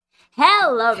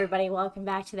Hello, everybody. Welcome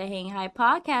back to the Hang High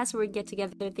Podcast, where we get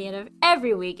together at the end of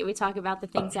every week and we talk about the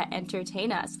things that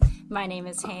entertain us. My name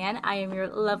is Han. I am your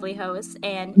lovely host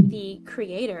and the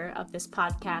creator of this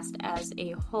podcast as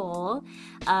a whole.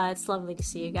 It's lovely to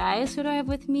see you guys. Who do I have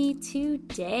with me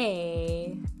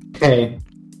today? Hey,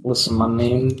 listen, my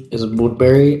name is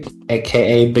Woodbury,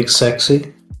 aka Big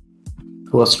Sexy.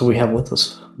 Who else do we have with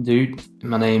us? Dude,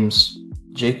 my name's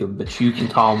Jacob, but you can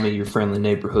call me your friendly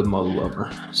neighborhood mother lover.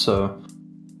 So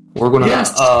we're gonna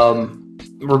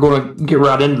get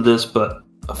right into this, but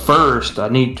first I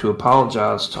need to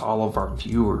apologize to all of our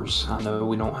viewers. I know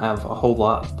we don't have a whole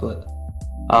lot, but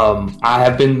I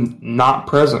have been not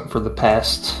present for the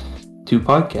past 2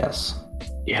 podcasts.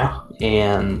 Yeah.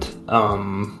 And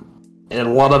a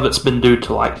lot of it's been due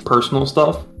to like personal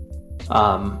stuff.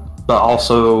 But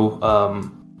also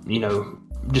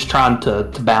just trying to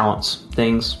balance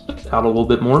things out a little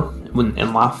bit more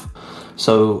in life.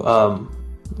 So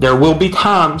there will be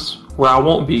times where I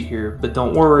won't be here, but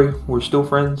don't worry, we're still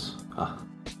friends.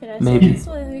 Maybe.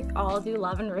 Like all due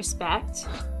love and respect.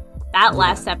 That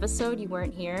last episode, you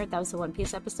weren't here. That was the One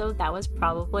Piece episode. That was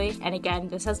probably, and again,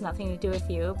 this has nothing to do with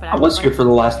you, but I was here for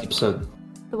the last episode.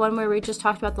 The one where we just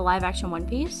talked about the live action One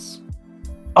Piece?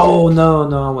 Oh, no,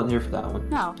 I wasn't here for that one.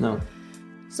 No.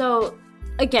 So,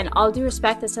 again, all due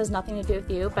respect, this has nothing to do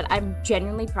with you, but I'm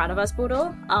genuinely proud of us,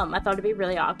 Boodle. I thought it'd be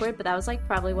really awkward, but that was like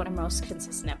probably one of the most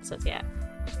consistent episodes yet.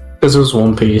 Because it was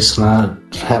One Piece, and I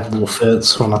have little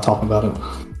fits when I talk about it.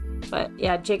 But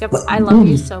yeah, Jacob, I love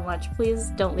you so much. Please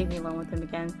don't leave me alone with him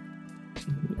again.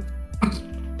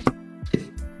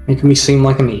 Making me seem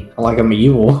like I'm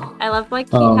evil. I love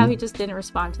how he just didn't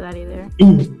respond to that either.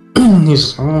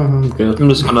 He's I'm good. I'm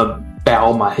just gonna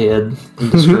bow my head in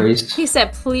disgrace. He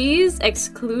said, "Please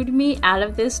exclude me out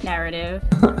of this narrative."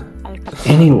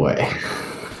 Anyway.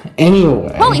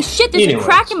 Holy shit! There's a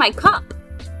crack in my cup.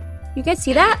 You guys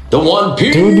see that? The One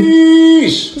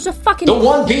Piece! There's a fucking The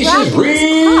One Piece is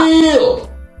real!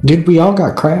 Dude, we all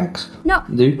got cracks. No.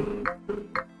 Dude.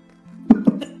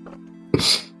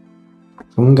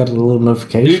 Someone got a little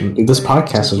notification. Dude, this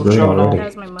podcast is great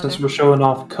already. Since we're showing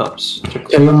off cups.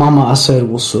 Tell your mama I said,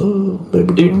 what's up,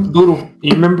 baby? Dude, Boodle,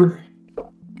 you remember?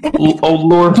 Old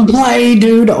lore? Play,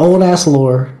 dude. Old ass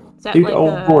lore. Is that dude, like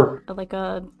old lore. Like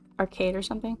a arcade or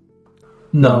something?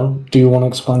 No. Do you want to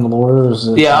explain the lore? Or is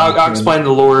it I'll explain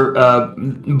the lore,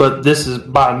 but this is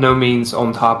by no means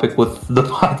on topic with the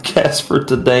podcast for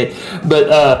today.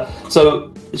 But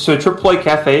so AAA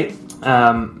Cafe.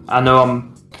 I know I'm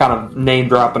kind of name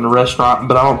dropping a restaurant,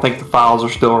 but I don't think the files are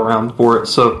still around for it.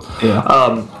 So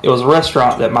it was a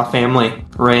restaurant that my family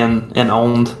ran and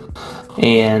owned,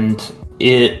 and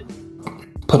it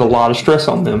put a lot of stress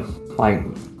on them, like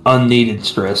unneeded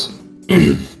stress.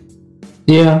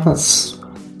 Yeah,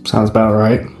 sounds about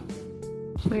right.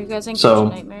 Were you guys in Kitchen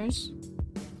Nightmares?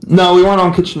 No, we weren't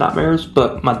on Kitchen Nightmares,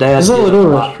 but my dad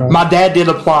did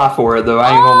apply for it, though. I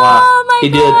ain't gonna lie. He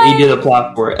did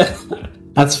apply for it.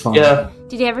 That's fine. Yeah.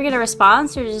 Did you ever get a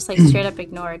response, or just like straight up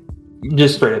ignored?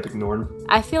 Just straight up ignored.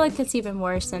 I feel like that's even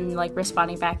worse than like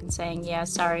responding back and saying, "Yeah,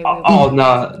 sorry."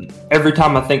 No! Every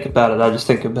time I think about it, I just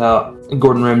think about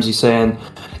Gordon Ramsay saying,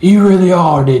 "You really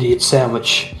are an idiot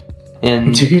sandwich."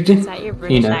 And is that your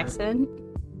British accent?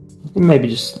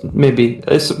 Maybe it's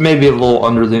maybe a little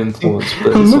under the influence,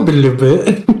 but maybe a little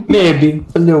bit. Maybe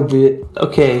a little bit.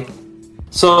 Okay,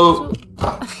 so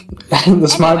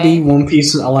this might be One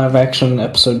Piece live action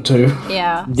episode 2.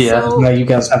 Yeah. So, now you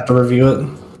guys have to review it.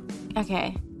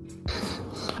 Okay.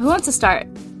 Who wants to start?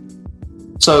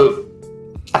 So,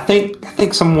 I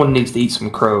think someone needs to eat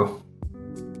some crow.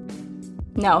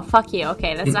 No, fuck you.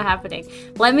 Okay, that's not happening.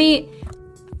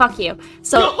 Fuck you.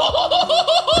 So,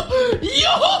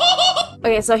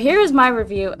 okay, so here is my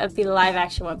review of the live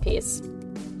action One Piece.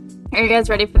 Are you guys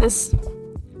ready for this?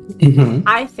 Mm-hmm.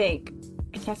 I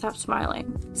can't stop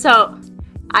smiling. So,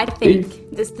 I think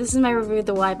this is my review of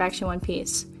the live action One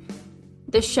Piece.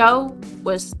 The show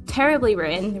was terribly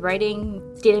written. The writing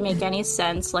didn't make any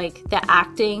sense. Like, the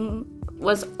acting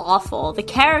was awful. The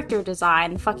character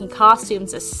design, the fucking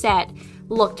costumes, the set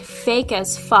looked fake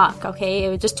as fuck, okay?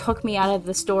 It just took me out of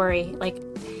the story, like,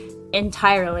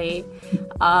 entirely.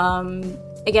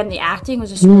 Again, the acting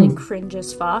was just really cringe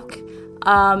as fuck.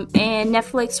 And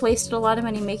Netflix wasted a lot of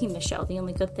money making the show. The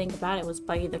only good thing about it was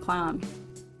Buggy the Clown.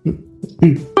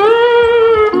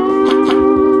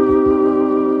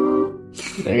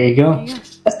 There you go.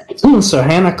 So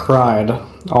Hannah cried.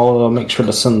 I'll make sure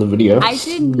to send the video. I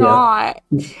did not.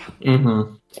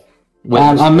 Mm-hmm.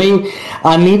 I mean,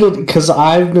 I needed, because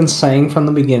I've been saying from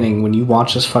the beginning, when you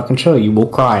watch this fucking show, you will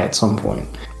cry at some point.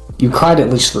 You cried at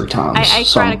least 3 times. I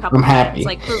so cried a couple I'm happy. times,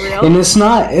 like, for real. And it's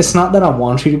not that I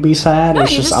want you to be sad. No,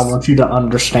 it's just I want you to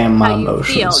understand my how you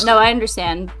emotions. feel. No, I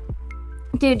understand.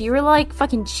 Dude, you were like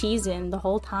fucking cheesing the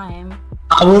whole time.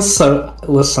 I was so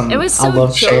listen. It was so I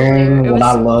love chill sharing there. what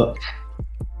I love.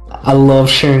 I love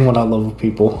sharing what I love with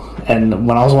people. And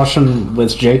when I was watching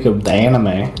with Jacob the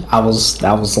anime, I was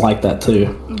like that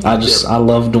too. I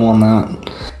love doing that.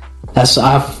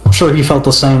 I'm sure he felt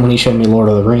the same when he showed me Lord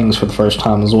of the Rings for the first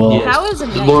time as well. Yes. That was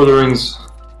amazing. Lord of the Rings.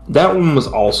 That one was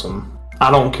awesome. I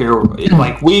don't care.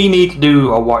 Like, we need to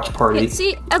do a watch party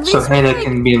See, at least so Hannah like,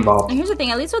 can be involved. and here's the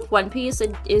thing, at least with One Piece,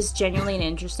 it is genuinely an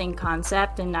interesting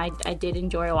concept, and I did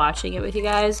enjoy watching it with you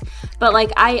guys. But,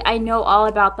 like, I know all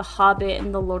about The Hobbit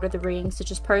and The Lord of the Rings, so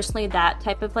just personally, that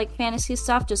type of, like, fantasy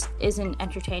stuff just isn't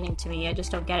entertaining to me. I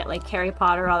just don't get it. Like, Harry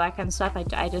Potter, all that kind of stuff,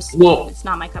 I just, it's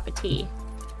not my cup of tea.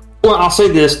 Well, I'll say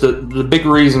this: the big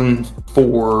reason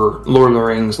for Lord of the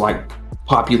Rings, like,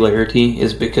 popularity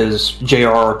is because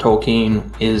J.R.R. Tolkien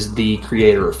is the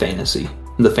creator of fantasy,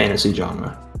 the fantasy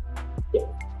genre.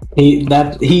 He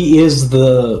is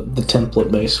the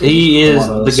template basically. He is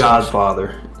the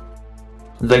Godfather.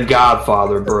 The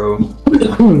Godfather, bro. I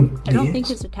don't think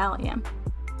he's Italian.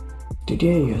 Dude,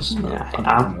 yeah, he is.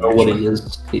 I don't know what he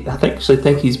is. I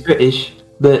think he's British,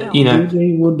 but you know,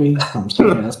 he would be. I'm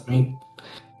sorry, that's me.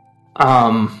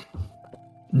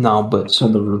 No, but So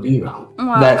the review.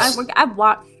 Well, I've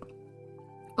watched,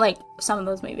 like, some of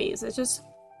those movies. It's just,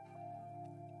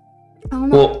 I don't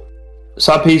know. well,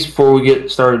 side piece before we get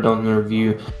started on the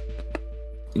review.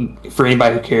 For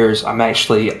anybody who cares, I'm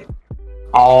actually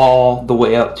all the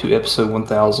way up to episode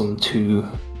 1002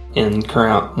 in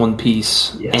current One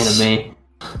Piece anime.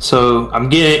 So I'm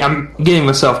getting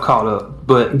myself caught up,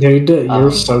 but Dude,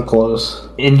 you're so close.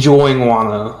 enjoying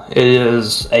Wano. It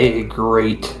is a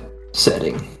great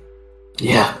setting.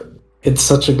 Yeah, it's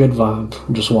such a good vibe.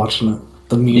 Just watching it,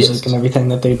 the music and everything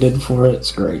that they did for it,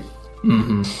 it's great.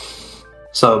 Mm-hmm.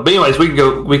 So, but anyways, we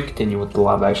can continue with the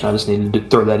live action. I just needed to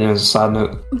throw that in as a side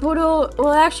note.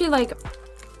 Well, actually, like,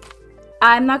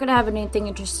 I'm not gonna have anything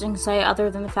interesting to say other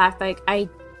than the fact, like, I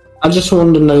just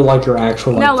wanted to know, like, your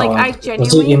actual. no, like, I thought.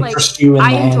 genuinely, like,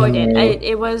 I enjoyed anime?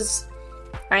 it.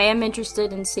 I am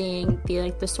interested in seeing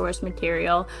the source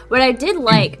material. What I did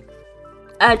like,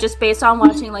 just based on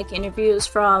watching, like, interviews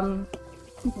from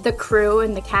the crew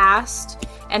and the cast,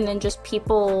 and then just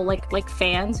people, like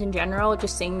fans in general,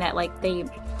 just seeing that, like, they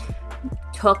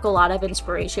took a lot of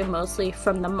inspiration mostly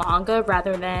from the manga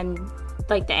rather than,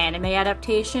 like, the anime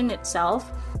adaptation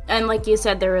itself. And like you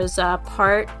said, there was a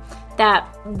part that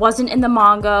wasn't in the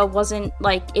manga, wasn't,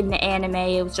 like, in the anime,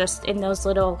 it was just in those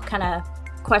little kind of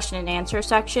question and answer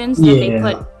sections that they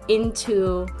put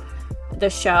into the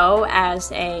show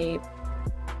as a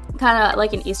kind of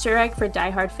like an Easter egg for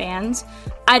diehard fans.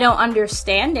 I don't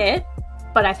understand it,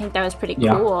 but I think that was pretty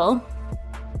cool.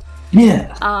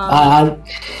 Yeah. But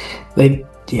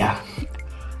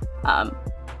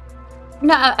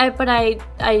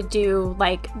I do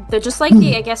like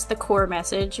the I guess the core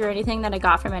message or anything that I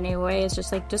got from it anyway is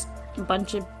just a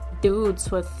bunch of dudes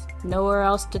with nowhere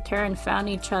else to turn found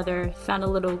each other, found a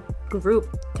little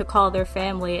group to call their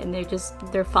family, and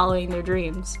they're following their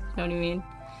dreams. You know what I mean?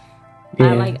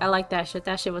 Yeah. I like that shit.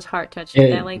 That shit was heart touching.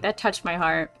 Yeah. That touched my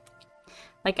heart.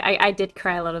 Like, I did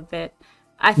cry a little bit.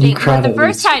 I think the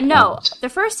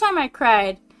first time I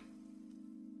cried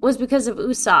was because of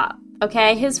Usopp.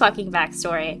 Okay, his fucking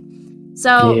backstory.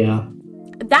 So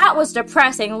that was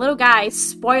depressing. Little guy,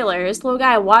 spoilers. Little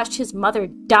guy watched his mother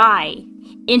die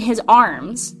in his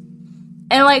arms,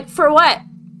 and, like, for what?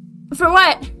 For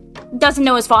what? Doesn't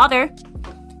know his father.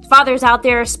 Father's out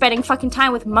there spending fucking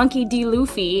time with Monkey D.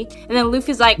 Luffy, and then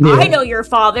Luffy's like, I know your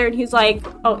father, and he's like,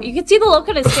 oh, you can see the look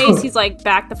on his face. He's like,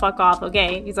 back the fuck off,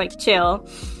 okay? He's like, chill.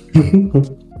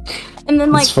 And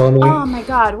then, like, oh my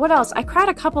god, what else? I cried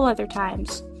a couple other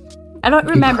times. I don't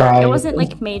remember. It wasn't,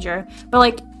 like, major, but,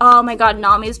 like, oh my god,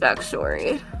 Nami's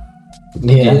backstory.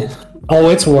 Yeah. Oh,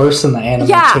 it's worse than the anime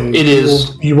too. It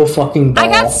is. You will fucking bawl. I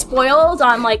got spoiled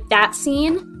on, like, that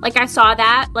scene. Like, I saw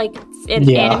that, like, in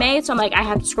anime, so I'm like, I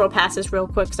have to scroll past this real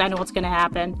quick because I know what's gonna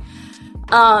happen.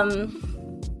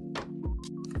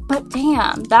 But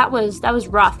damn, that was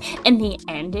rough. And the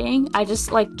ending, I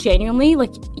just, like, genuinely,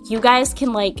 like, you guys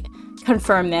can, like,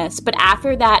 confirm this, but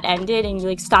after that ended and you,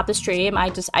 like, stopped the stream, I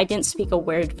didn't speak a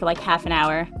word for, like, half an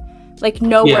hour. Like,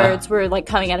 no words were, like,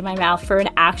 coming out of my mouth for an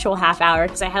actual half hour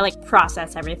because I had, like,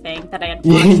 processed everything that I had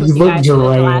watched with you guys for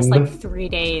the last, like, 3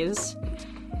 days.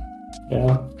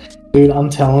 Yeah. Dude, I'm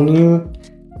telling you,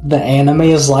 the anime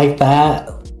is like that.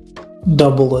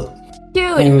 Double it.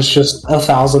 Dude, and it's just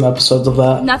 1,000 episodes of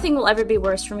that. nothing will ever be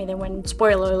worse for me than when,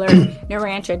 spoiler alert,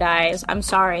 Narancha dies. I'm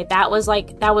sorry. That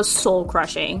was soul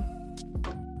crushing.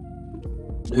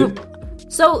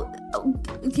 So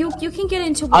you can get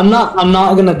into. I'm not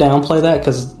gonna downplay that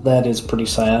because that is pretty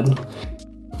sad.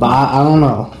 But I don't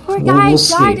know. Poor guy We'll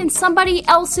died see. in somebody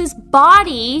else's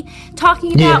body,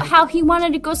 talking about how he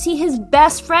wanted to go see his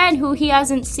best friend, who he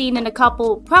hasn't seen in a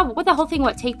couple. Probably what the whole thing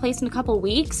take place in a couple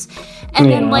weeks, and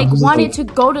then Yeah, wanted to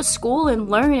go to school and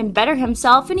learn and better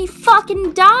himself, and he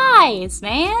fucking dies,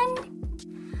 man.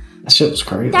 That shit was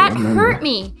crazy. That I remember. hurt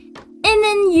me. And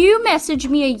then you messaged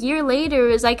me a year later,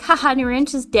 it was like, haha,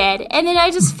 Narancha's dead. And then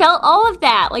I just felt all of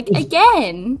that, like,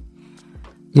 again.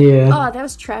 Yeah. Oh, that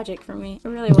was tragic for me. It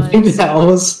really was. That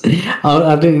was.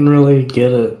 I didn't really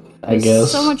get it. I guess.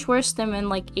 So much worse than when,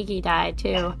 like, Iggy died,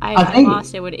 too. I I think-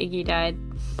 lost it when Iggy died.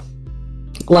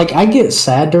 Like, I get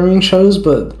sad during shows,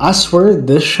 but I swear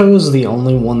this show is the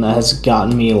only one that has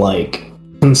gotten me, like,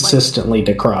 consistently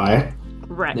to cry.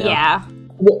 Right, Yeah. yeah.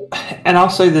 Well, and I'll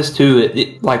say this too: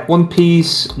 like One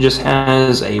Piece just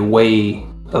has a way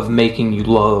of making you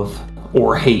love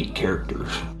or hate characters.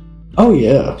 Oh,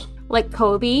 yeah. Like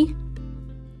Kobe.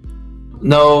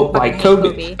 No, Fucking like hate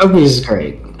Kobe. Kobe's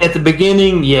great. At the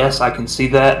beginning, yes, I can see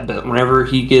that, but whenever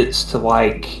he gets to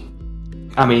like,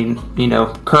 I mean,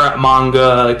 current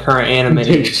manga, current anime,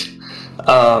 Dude,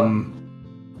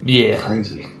 yeah,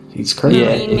 crazy. He's crazy.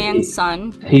 Yeah. Green Man's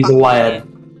son. he's a Fucking lad. hate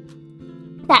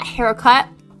it. That haircut.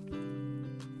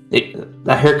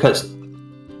 That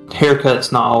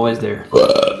haircut's not always there.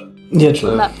 Yeah,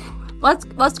 true.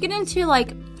 Let's get into,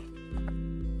 like,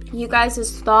 you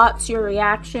guys' thoughts, your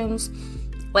reactions,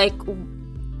 like,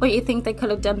 what you think they could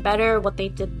have done better, what they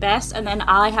did best, and then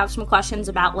I have some questions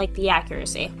about, like, the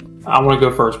accuracy. I want to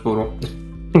go first, Boodle,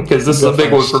 because this is a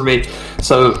big one for me.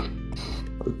 So,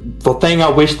 the thing I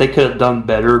wish they could have done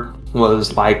better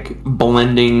was, like,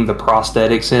 blending the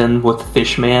prosthetics in with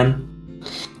Fishman.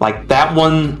 Like, that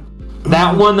one,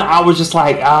 I was just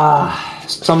like,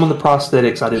 some of the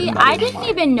prosthetics I didn't I didn't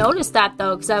even notice that,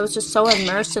 though, because I was just so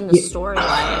immersed in the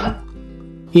storyline.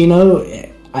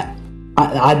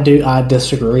 I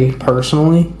disagree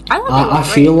personally. I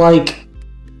great. feel like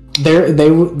they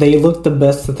look the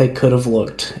best that they could have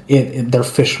looked. They're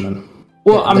fishmen.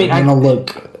 Well, I mean,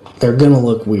 they're gonna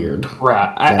look weird.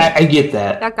 right. I get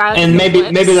that. That guy with and the maybe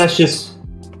lips. that's just.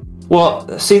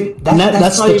 Well, see,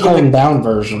 That's not the even toned down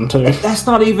version too. that's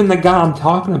not even the guy I'm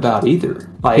talking about either.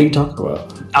 What are you Like, talking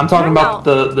about? I'm talking I about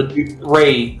the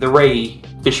Ray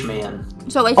Fishman.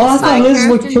 So, like, Oh, the I thought side his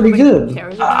looked characters pretty nobody good.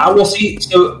 cares I about. will see.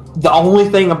 So the only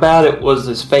thing about it was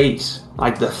his face.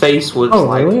 Like the face was Oh,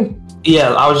 like, really?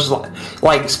 yeah. I was just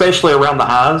like, especially around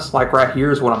the eyes. Like right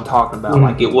here is what I'm talking about. Mm.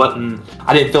 Like it wasn't.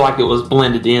 I didn't feel like it was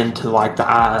blended into like the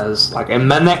eyes. Like,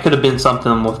 and then that could have been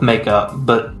something with makeup,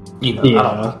 but I don't know.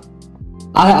 Yeah.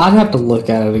 I'd have to look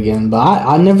at it again, but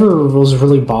I never was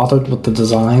really bothered with the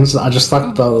designs. I just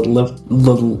thought the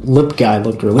lip guy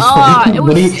looked really funny. it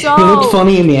But he was so- looked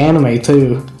funny in the anime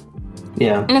too.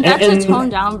 Yeah, And if that's a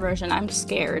toned down version, I'm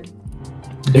scared.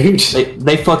 Dude,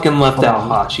 they fucking left out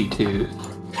Hachi too.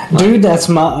 dude, that's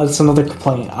another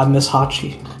complaint. I miss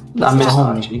Hachi. I miss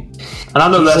homie. Hachi, and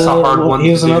I know that's a hard one.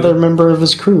 He was to do. another member of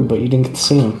his crew, but you didn't get to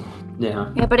see him.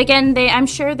 Yeah. Yeah, but again, I'm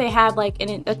sure they had, like,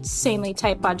 an insanely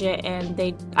tight budget, and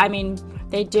they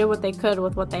did what they could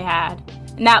with what they had.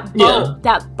 And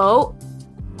that boat,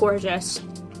 gorgeous.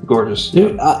 Gorgeous.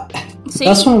 Dude, See,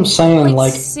 that's what I'm saying.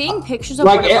 Like, seeing pictures of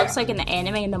like, what it looks like in the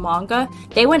anime and the manga,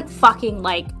 they went fucking,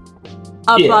 like,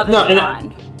 above and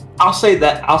beyond. I'll say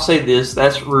this.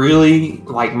 That's really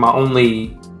like my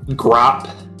only gripe,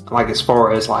 like as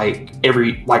far as like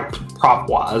prop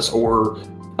wise or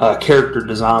character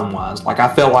design wise. Like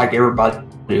I felt like everybody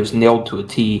was nailed to a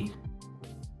T.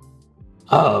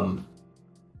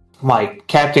 Like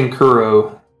Captain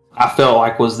Kuro, I felt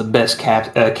like was the best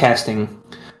casting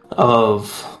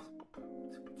of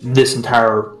this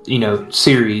entire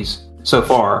series so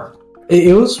far.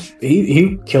 it was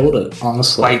he killed it,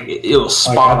 honestly. Like it was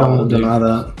Like, spot I don't on. dude. deny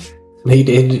that. He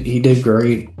did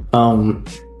great.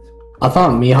 I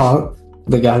thought Mihawk,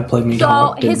 the guy who played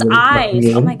Mihawk, Oh, did his really eyes!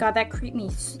 good. Oh my god, that creeped me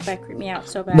out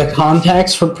so bad. The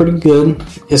contacts were pretty good.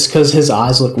 It's because his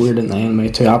eyes look weird in the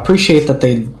anime too. I appreciate that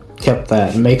they kept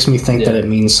that. It makes me think that it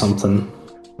means something,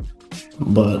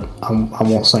 but I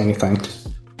won't say anything.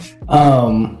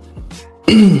 I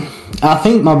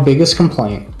think my biggest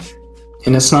complaint,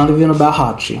 and it's not even about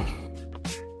Hachi.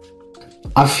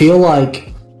 I feel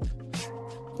like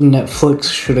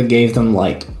Netflix should have gave them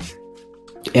like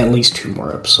at least 2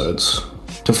 more episodes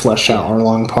to flesh out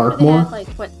Arlong Park They more. had, like,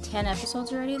 what, 10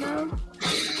 episodes already, though?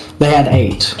 They had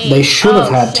 8. They should have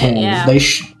had 10. Yeah. They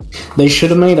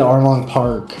should have made Arlong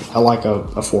Park like a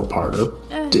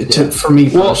 4-parter for me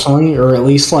personally, or at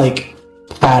least like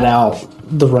pad out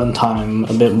the runtime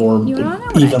a bit more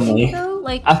evenly.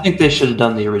 I think they should have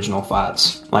done the original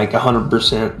fights, like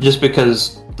 100%, just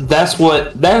because that's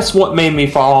what made me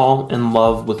fall in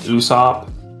love with Usopp.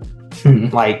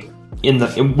 Mm-hmm. Like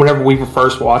whenever we were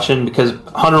first watching, because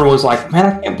Hunter was like, "Man,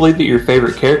 I can't believe that your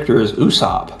favorite character is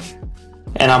Usopp,"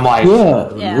 and I'm like,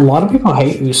 "Yeah, a lot of people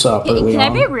hate Usopp early on." Can I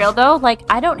be real though? Like,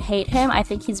 I don't hate him. I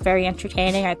think he's very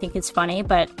entertaining. I think he's funny,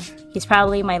 but he's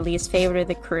probably my least favorite of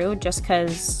the crew, just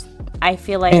because I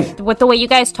feel like with the way you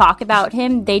guys talk about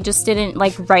him, they just didn't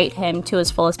like write him to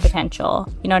his fullest potential.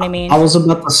 You know what I mean? I was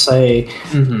about to say,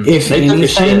 if they anything, took a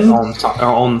shit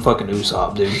on fucking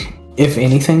Usopp, dude. If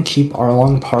anything, keep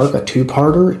Arlong Park a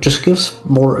 2-parter. Just give us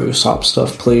more Usopp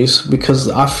stuff, please, because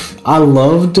I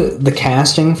loved the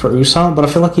casting for Usopp, but I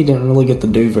feel like he didn't really get to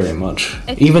do very much,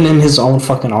 even in his own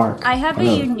fucking arc. I have a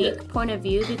unique point of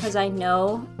view because I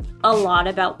know a lot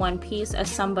about One Piece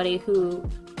as somebody who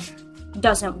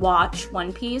doesn't watch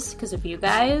One Piece because of you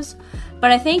guys,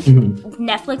 but I think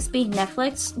Netflix being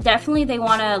Netflix, definitely they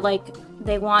want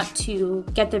to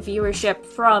get the viewership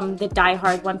from the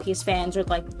diehard One Piece fans, or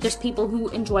like just people who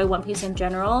enjoy One Piece in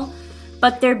general,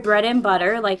 but their bread and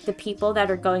butter, like the people that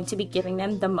are going to be giving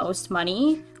them the most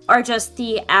money, are just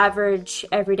the average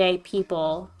everyday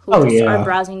people who are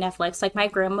browsing Netflix. Like my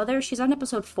grandmother, she's on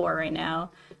episode 4 right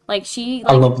now. Like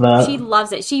I love that. She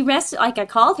loves it. She I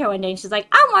called her one day and she's like,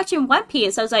 "I'm watching One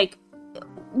Piece." I was like,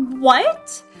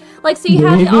 "What?" Like, so you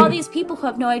have all these people who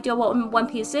have no idea what One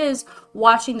Piece is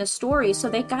watching the story, so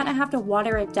they kind of have to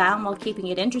water it down while keeping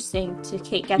it interesting to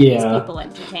get these people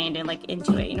entertained and like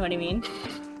into it. You know what I mean?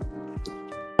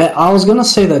 I was gonna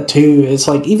say that too. It's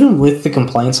like, even with the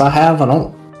complaints I have,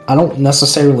 I don't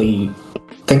necessarily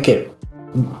think it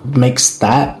makes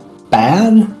that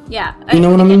bad. Yeah. You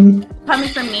know what I mean? Coming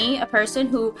from me, a person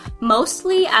who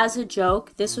mostly as a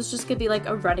joke, this was just gonna be like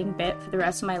a running bit for the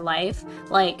rest of my life,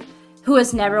 like, who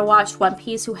has never watched One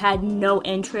Piece, who had no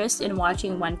interest in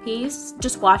watching One Piece,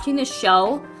 just watching this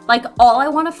show, like, all I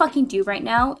want to fucking do right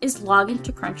now is log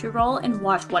into Crunchyroll and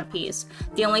watch One Piece.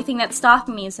 The only thing that's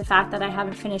stopping me is the fact that I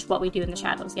haven't finished What We Do in the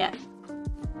Shadows yet.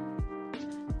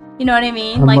 You know what I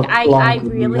mean? Like, I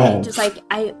really just, like,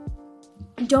 I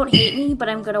don't hate me, but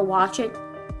I'm gonna watch it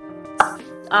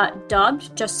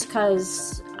dubbed, just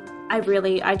because I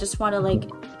just want to, like,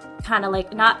 kind of,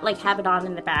 like, not, like, have it on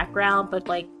in the background, but,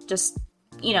 like, just,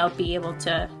 you know, be able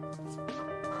to,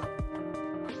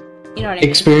 you know what I mean?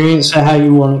 Experience it how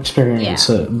you want to experience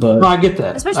it, but... No, I get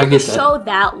that. Especially with a show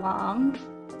that long,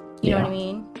 you know what I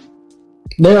mean?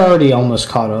 They're already almost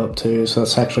caught up, too, so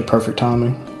that's actually perfect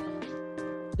timing.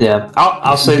 Yeah,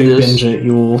 I'll say this. Binge it,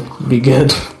 you'll be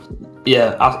good.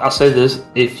 Yeah, I'll say this.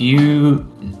 If you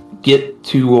get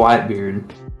to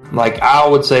Whitebeard, like, I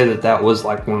would say that was,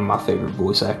 like, one of my favorite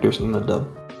voice actors in the dub.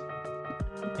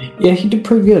 Yeah, he did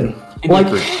pretty good.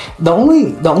 The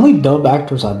only dub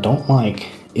actors I don't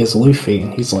like is Luffy,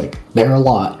 and he's like, they're a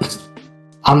lot.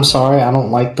 I'm sorry, I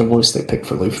don't like the voice they picked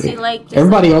for Luffy. See, like,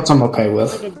 everybody else I'm okay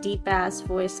with. Like a deep-ass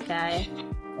voice guy.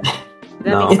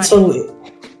 No. So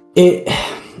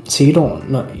you don't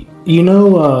know... You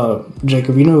know,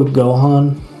 Jacob, you know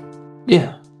Gohan?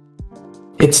 Yeah.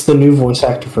 It's the new voice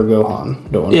actor for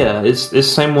Gohan doing it. Yeah, it's the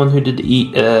same one who did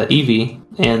Eevee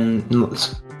and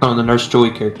some of the Nurse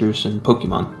Joy characters in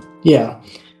Pokemon. Yeah.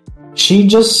 She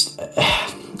just...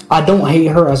 I don't hate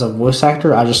her as a voice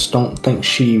actor, I just don't think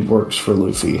she works for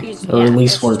Luffy. Or at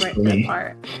least works for me.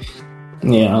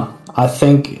 Yeah. I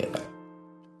think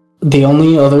the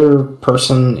only other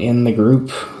person in the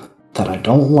group that I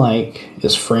don't like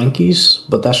is Frankie's,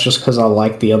 but that's just because I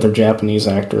like the other Japanese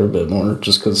actor a bit more,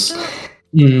 just because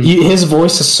his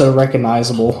voice is so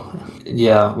recognizable.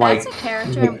 Yeah, like... That's a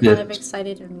character I'm kind of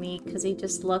excited to meet, because he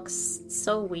just looks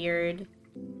so weird.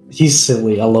 He's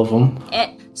silly, I love him.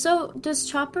 So, does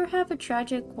Chopper have a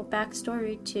tragic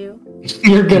backstory too?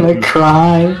 You're gonna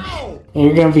cry, and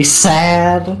you're gonna be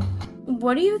sad.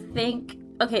 What do you think?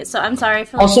 Okay, so I'm sorry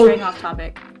for straying off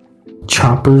topic.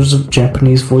 Chopper's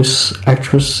Japanese voice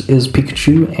actress is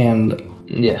Pikachu, and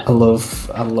I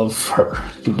love her.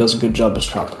 She does a good job as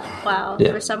Chopper. Wow,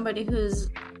 for somebody whose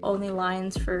only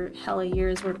lines for hella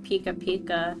years were Pika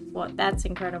Pika, that's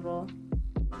incredible.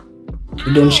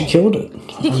 And then she killed it.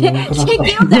 She killed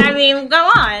it. I mean,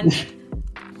 go on.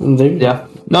 Yeah.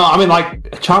 No, I mean,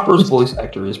 like, Chopper's voice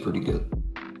actor is pretty good.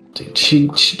 Dude, she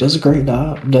does a great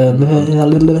job.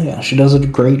 She does a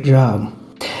great job.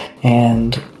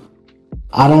 And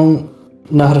I don't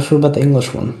know how to feel about the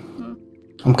English one.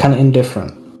 I'm kind of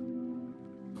indifferent.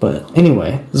 But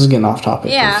anyway, this is getting off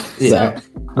topic. Yeah. Zach.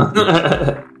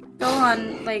 Go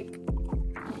on, like,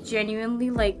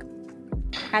 genuinely, like,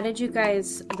 how did you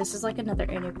guys, this is like another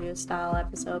interview style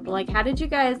episode, but like, how did you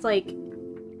guys, like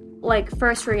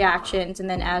first reactions, and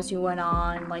then as you went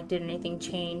on, like, did anything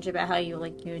change about how you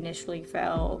initially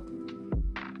felt?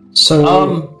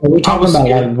 So, are we talking about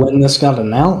like when this got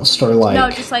announced, or like? No,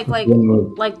 just like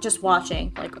just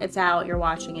watching. Like, it's out, you're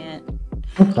watching it.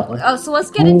 Okay. Oh, so let's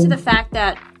get into the fact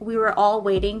that we were all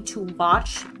waiting to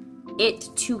watch it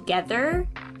together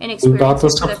and experience. We brought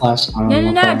this it up last time.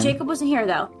 No. Jacob wasn't here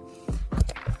though.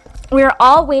 We were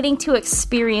all waiting to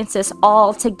experience this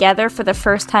all together for the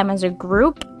first time as a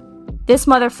group. This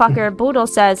motherfucker Boodle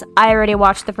says, I already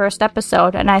watched the first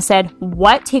episode. And I said,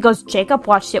 what? He goes, Jacob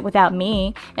watched it without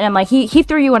me. And I'm like, he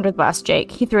threw you under the bus, Jake.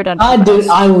 He threw it under the bus.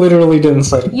 I literally didn't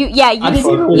say it. You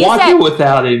watch it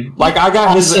without him. Like, I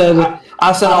got his... I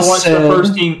watched the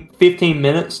first 15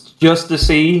 minutes just to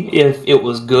see if it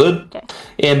was good. Okay.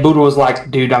 And Boodle was like,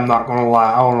 dude, I'm not going to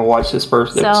lie. I want to watch this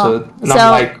first episode. And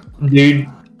I'm like, dude...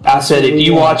 I said, if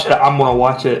you watch it, I'm going to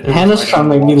watch it. Hannah's trying to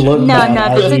make me look bad.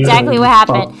 No, that's exactly what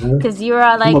happened. Because you were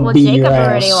like, well, Jacob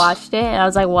already watched it. And I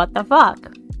was like, what the fuck?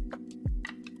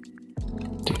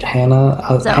 Dude,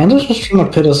 Hannah's just trying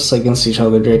to pit us against each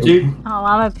other, Jacob. Dude. Oh,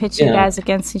 I'm going to pit you guys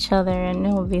against each other, and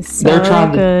it will be so good.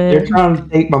 They're trying to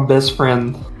take my best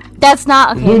friend. That's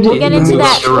not... Okay, we'll get into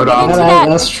that.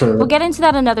 That's true. We'll get into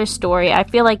that another story. I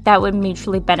feel like that would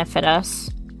mutually benefit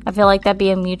us. I feel like that'd be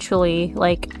a mutually,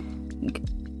 like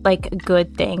a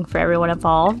good thing for everyone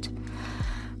involved.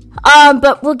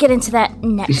 But we'll get into that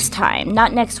next time.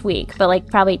 Not next week, but like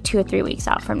probably 2 or 3 weeks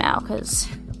out from now, because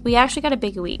we actually got a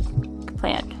big week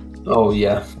planned. Oh,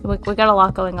 yeah. We got a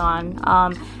lot going on.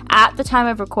 At the time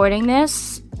of recording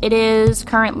this, it is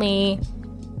currently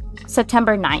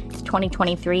September 9th,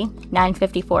 2023,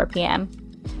 9:54 p.m.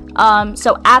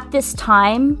 So at this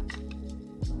time,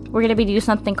 we're going to be doing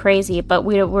something crazy, but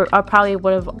we would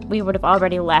have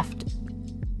already left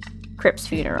Crip's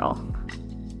funeral.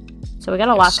 So we got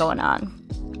a lot going on.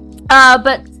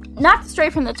 But not to stray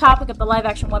from the topic of the live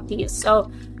action One Piece.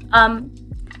 So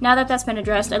now that that's been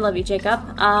addressed, I love you, Jacob.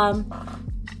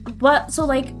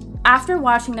 After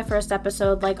watching the first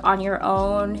episode like on your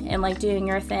own and like doing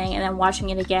your thing and then watching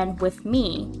it again with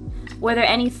me, were there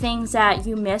any things that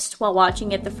you missed while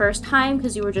watching it the first time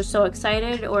because you were just so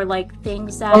excited, or like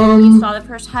things that you saw the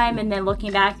first time and then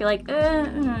looking back you're like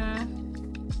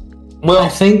Well, I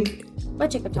think...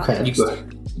 Let Jacob talk. Okay,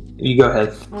 you go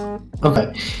ahead.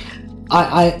 Okay.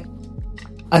 I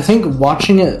think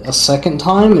watching it a second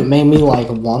time, it made me like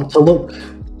want to look...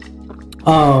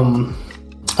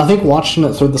 I think watching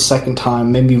it through the second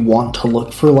time made me want to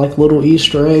look for like little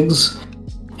Easter eggs.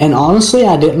 And honestly,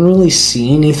 I didn't really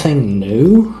see anything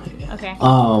new. Okay.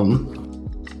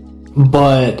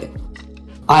 But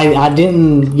I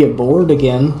didn't get bored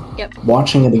again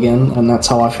watching it again, and that's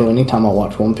how I feel anytime I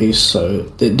watch One Piece, so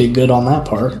it did good on that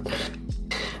part.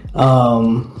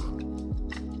 I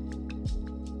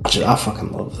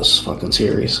fucking love this fucking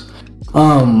series.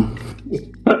 I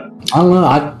don't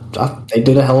know, they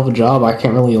did a hell of a job. I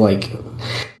can't really like...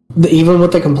 Even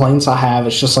with the complaints I have,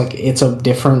 it's just like it's a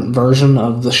different version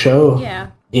of the show. Yeah.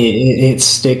 It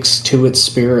sticks to its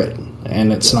spirit,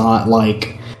 and it's not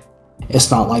like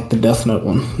the Death Note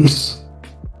one.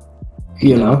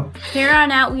 You know? Here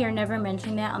on out, we are never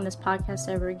mentioning that on this podcast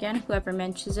ever again. Whoever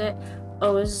mentions it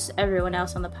owes everyone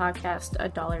else on the podcast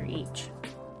 $1 each.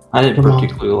 I didn't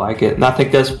particularly like it, and I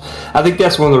think that's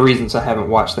one of the reasons I haven't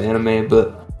watched the anime,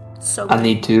 but I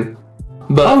need to.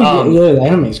 But the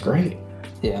anime's great.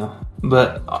 Yeah,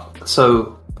 but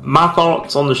so my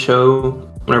thoughts on the show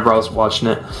whenever I was watching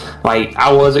it, like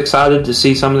I was excited to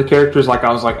see some of the characters. Like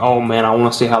I was like, oh man, I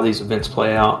want to see how these events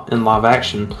play out in live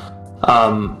action.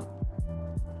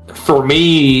 For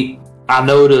me, I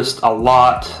noticed a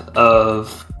lot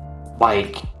of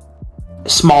like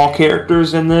small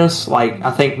characters in this. Like I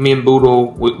think me and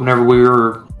Boodle, whenever we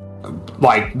were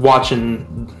like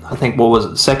watching, I think what was it,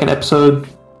 the second episode?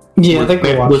 Yeah, I think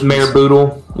with Mayor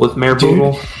Boodle. With Mayor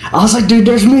Boodle. I was like, dude,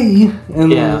 there's me.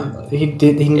 And he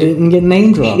didn't get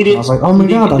name dropped. I was like, oh my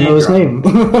god, I know his name.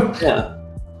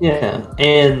 Yeah.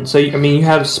 And so, I mean, you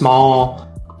have small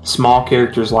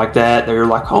characters like that. They're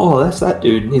like, oh, that's that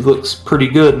dude. And he looks pretty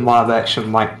good in live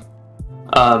action. Like,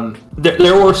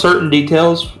 there were certain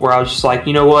details where I was just like,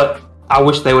 you know what? I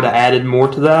wish they would have added more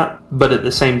to that. But at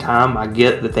the same time, I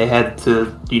get that they had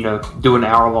to, do an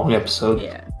hour-long episode.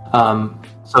 Yeah.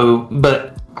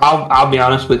 But I'll be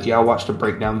honest with you. I watched a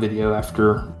breakdown video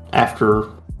after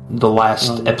the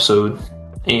last episode,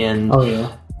 and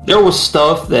there was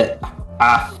stuff that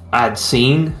I'd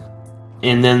seen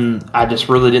and then I just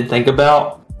really didn't think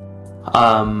about.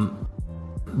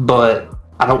 But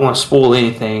I don't want to spoil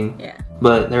anything. Yeah.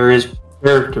 But there is a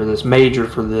character that's major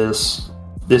for this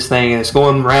thing, and it's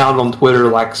going around on Twitter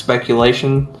like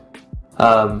speculation.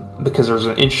 Because there's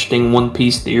an interesting One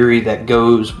Piece theory that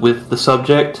goes with the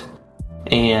subject,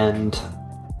 and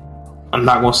I'm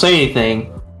not going to say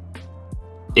anything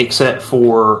except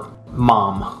for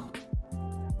Mom.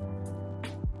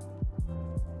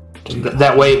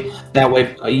 That way,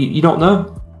 you don't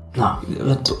know. No, you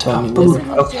have to tell me. Is it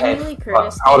Okay, Jamie Lee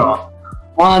Curtis hold thing? on.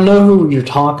 Well, I know who you're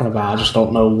talking about. I just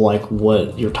don't know like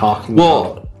what you're talking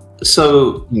about. Well,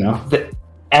 so You know.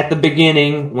 at the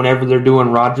beginning, whenever they're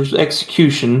doing Roger's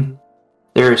execution,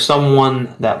 there is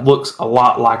someone that looks a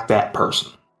lot like that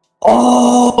person.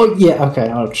 Oh yeah. Okay.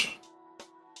 Ouch.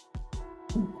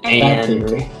 That And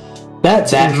theory.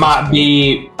 That's that might interesting.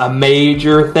 be a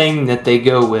major thing that they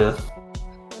go with.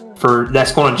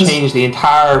 That's going to change the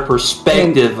entire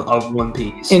perspective of One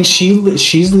Piece. And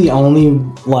she's the only,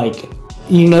 like,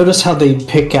 you notice how they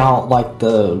pick out like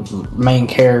the main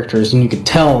characters, and you could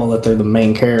tell that they're the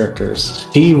main characters.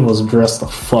 She was dressed the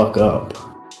fuck up,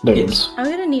 dude. Yes. I'm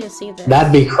gonna need to see this.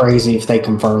 That'd be crazy if they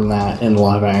confirm that in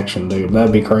live action, dude.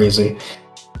 That'd be crazy.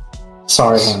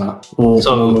 Sorry, Hannah. We'll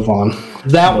move on.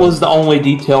 That was the only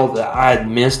detail that I had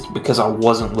missed because I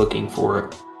wasn't looking for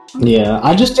it. Yeah,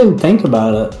 I just didn't think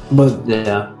about it, but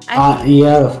Yeah.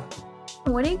 yeah.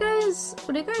 What do you guys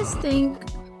think,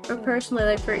 or personally,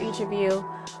 like for each of you,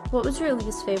 what was your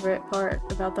least favorite part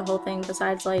about the whole thing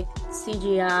besides like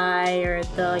CGI or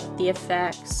the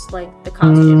effects, like the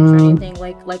costumes or anything,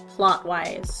 like plot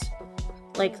wise,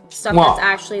 like stuff Well- that's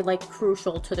actually like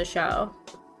crucial to the show?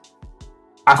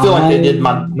 I feel like they did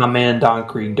my man Don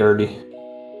Krieg dirty.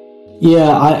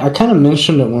 Yeah, I kind of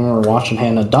mentioned it when we were watching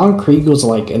Hannah. Don Krieg was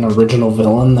like an original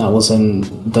villain that was in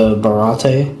the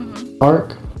Barate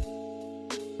arc.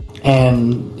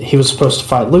 And he was supposed to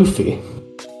fight Luffy.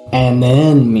 And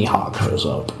then Mihawk shows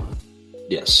up.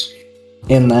 Yes.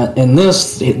 In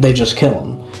this, they just kill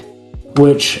him.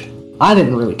 Which, I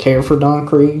didn't really care for Don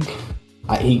Krieg.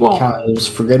 He kind of was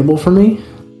forgettable for me.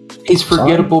 He's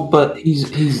forgettable, but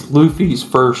he's Luffy's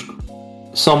first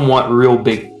somewhat real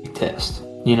big test,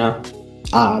 you know?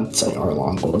 I'd say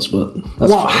Arlong was, but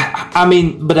that's fine. I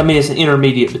mean, it's an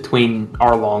intermediate between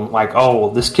Arlong, like,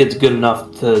 oh, this kid's good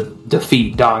enough to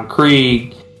defeat Don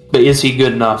Krieg, but is he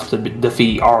good enough to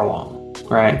defeat Arlong,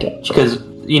 right? Because,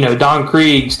 Don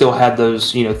Krieg still had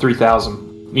those,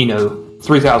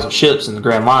 3,000 ships in the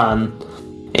Grand Line,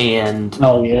 and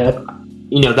oh yeah,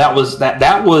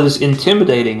 that was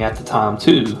intimidating at the time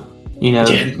too,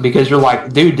 because you're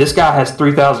like, dude, this guy has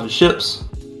 3,000 ships.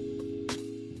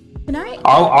 Can I?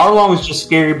 Arlong is just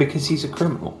scary because he's a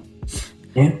criminal.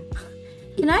 yeah.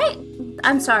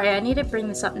 I'm sorry, I need to bring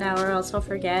this up now or else I'll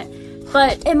forget.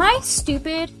 But am I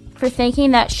stupid for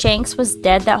thinking that Shanks was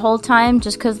dead that whole time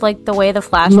just because, like, the way the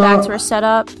flashbacks were set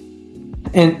up?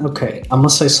 And okay, I'm gonna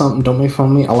say something. Don't make fun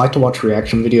of me. I like to watch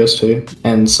reaction videos too,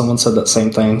 and someone said that same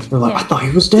thing. They're like, Yeah. "I thought he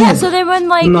was dead." Yeah, so then when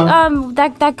No.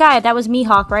 that guy, that was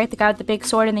Mihawk, right? The guy with the big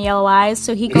sword and the yellow eyes.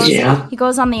 So he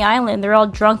goes on the island. They're all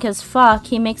drunk as fuck.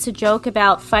 He makes a joke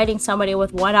about fighting somebody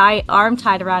with one arm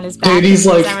tied around his back. Dude, he's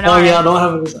and like, seven "Oh arms. yeah, I don't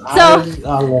have his eyes." I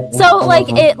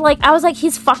I was like,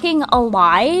 he's fucking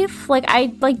alive. Like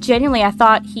genuinely, I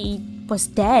thought he was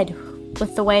dead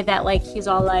with the way that he's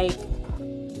all like,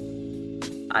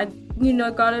 I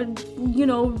gotta,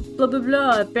 blah blah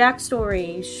blah,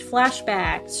 backstory,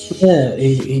 flashbacks. Yeah,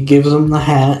 he gives him the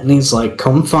hat, and he's like,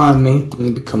 "Come find me, and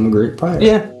you become a great pirate."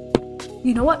 Yeah.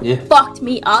 You know what Yeah. fucked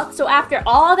me up? So after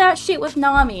all that shit with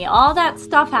Nami, all that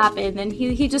stuff happened, and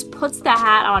he just puts the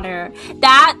hat on her.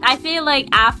 That, I feel like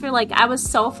after, I was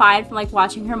so fine from,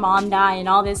 watching her mom die and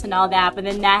all this and all that, but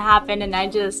then that happened, and I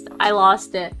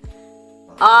lost it.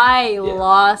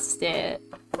 Lost it.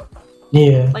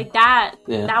 Yeah. That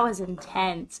was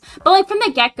intense. But from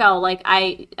the get-go,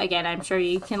 I'm sure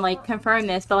you can confirm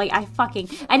this, but I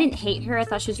didn't hate her. I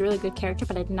thought she was a really good character,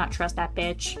 but I did not trust that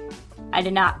bitch. I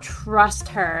did not trust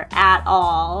her at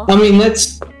all. I mean,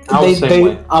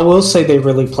 I will say they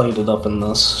really played it up in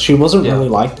this. She wasn't really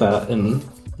like that in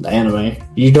the anime.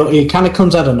 It kind of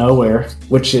comes out of nowhere,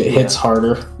 which it hits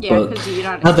harder. Yeah, but because you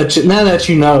don't now that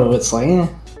you know, it's like,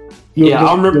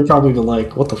 you'll probably be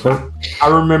like, what the fuck? I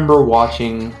remember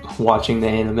watching the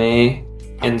anime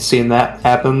and seeing that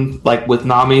happen, with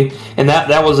Nami, and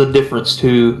that was a difference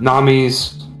too.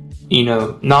 Nami's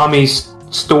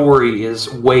story is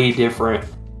way different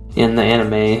in the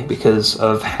anime because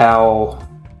of how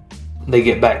they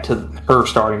get back to her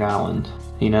starting island.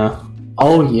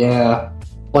 Oh yeah,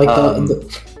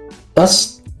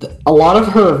 that's a lot of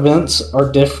her events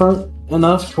are different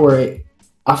enough where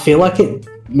I feel like it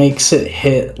makes it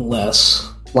hit less,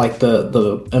 like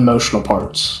the emotional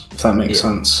parts, if that makes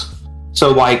sense.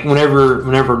 So like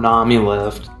whenever Nami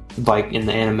left, like in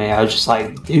the anime, I was just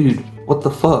like, dude, what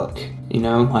the fuck? You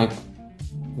know, like,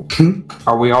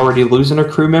 are we already losing a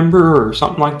crew member or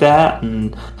something like that?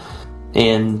 And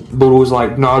Buddha was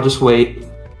like, no, just wait.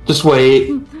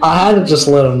 I had to just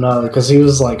let him know because he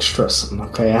was like stressing.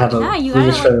 Okay, I had to. Yeah, you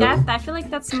gotta like that. I feel like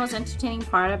that's the most entertaining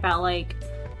part about like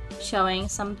showing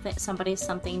somebody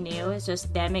something new is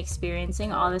just them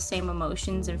experiencing all the same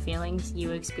emotions and feelings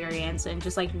you experience, and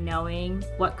just like knowing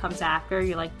what comes after.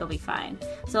 You're like, they'll be fine.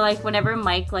 So like whenever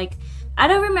Mike, like, I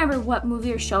don't remember what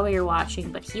movie or show you're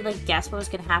watching, but he like guessed what was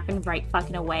gonna happen right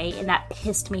fucking away, and that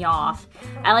pissed me off.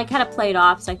 I like kind of played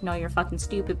off. It's like, no, you're fucking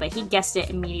stupid, but he guessed it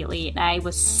immediately, and I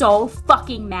was so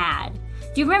fucking mad.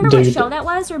 Do you remember what show that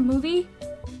was or movie?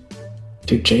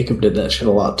 Dude, Jacob did that shit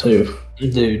a lot too.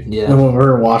 Dude, yeah. And when we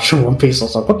were watching One Piece, I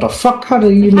was like, what the fuck? How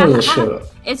do you know this shit?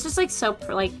 It's just like so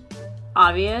like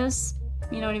obvious.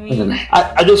 You know what I mean?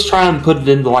 I just try and put it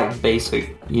into like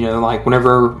basic, you know, like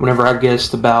whenever I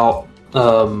guessed about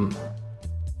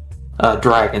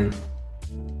Dragon.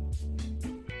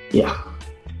 Yeah.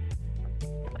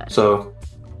 So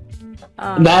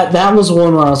that was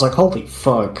one where I was like, holy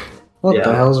fuck. What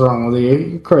the hell's wrong with you?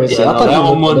 You're crazy. Yeah, I thought that you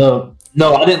looked it up.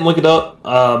 No, I didn't look it up.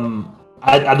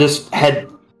 I just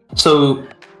had, so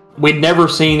we'd never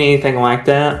seen anything like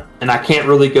that, and I can't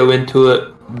really go into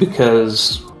it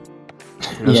because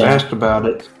I was asked about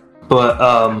it.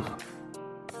 But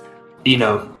you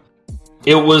know,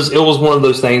 it was one of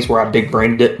those things where I big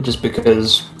brained it just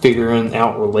because figuring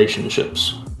out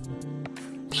relationships.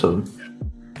 So,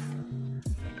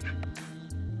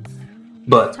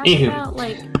 but talk anywho. about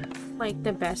like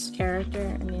the best character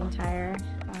in the entire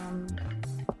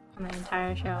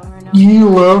show or no? You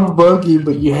love Buggy,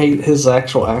 but you hate his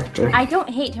actual actor. I don't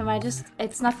hate him.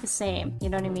 It's not the same. You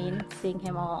know what I mean? Seeing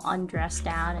him all undressed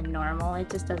down and normal, it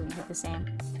just doesn't hit the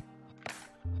same.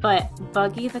 But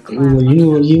Buggy the Clown.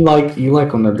 You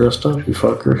like when they're dressed up, you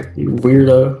fucker. You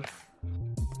weirdo.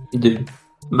 Dude.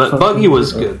 But Buggy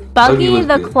was good. Buggy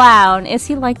the Clown. Is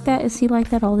he like that? Is he like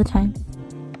that all the time?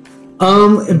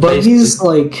 Buggy's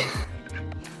like...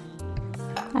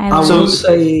 I would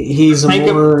say he's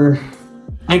more...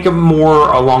 Think of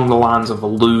more along the lines of a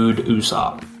lewd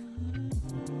Usopp.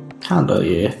 Kinda,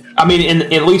 yeah. I mean,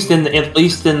 at least in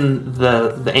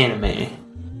the anime,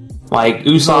 like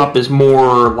Usopp is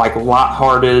more like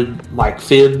lighthearted, like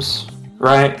Fibs,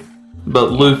 right?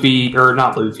 But Luffy, or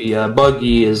not Luffy,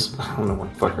 Buggy is, I don't know where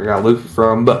the fuck I got Luffy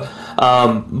from, but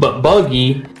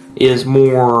Buggy is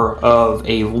more of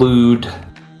a lewd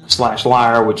 /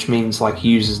 liar, which means like he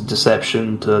uses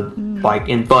deception to like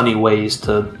in funny ways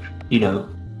to, you know,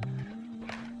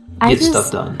 get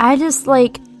stuff done. I just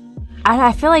like,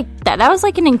 I feel like that was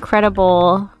like an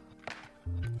incredible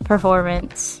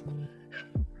performance.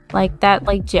 Like that,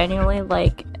 like genuinely,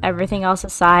 like everything else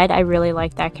aside, I really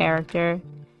liked that character.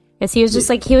 Because he was just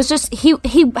like,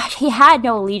 he had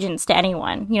no allegiance to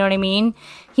anyone. You know what I mean?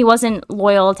 He wasn't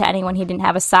loyal to anyone. He didn't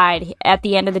have a side. At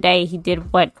the end of the day, he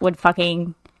did what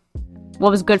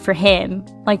was good for him.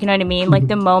 Like, you know what I mean? Like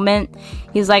the moment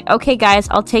he's like, okay guys,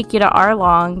 I'll take you to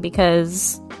Arlong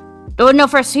because... Oh, no,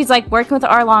 first he's like working with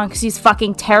Arlong because he's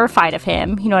fucking terrified of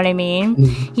him. You know what I mean?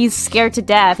 He's scared to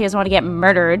death. He doesn't want to get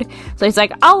murdered. So he's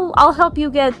like, I'll help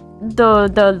you get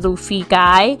the Luffy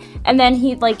guy. And then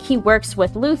he works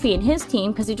with Luffy and his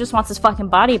team because he just wants his fucking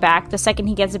body back. The second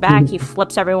he gets it back, he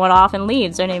flips everyone off and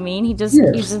leaves. You know what I mean? He's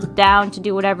just down to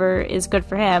do whatever is good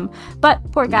for him.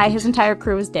 But poor guy, his entire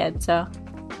crew is dead. So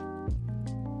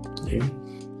there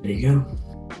you go.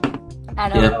 I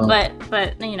know,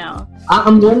 but you know,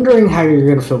 I'm wondering how you're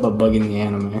gonna feel about Buggy in the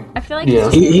anime. I feel like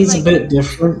he's a bit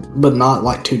different, but not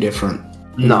like too different.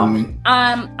 You know what I mean?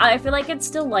 I feel like I'd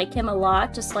still like him a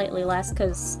lot, just slightly less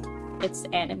because it's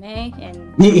anime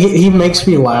and he makes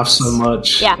me laugh so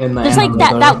much. Yeah, in the there's anime,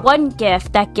 like that one gif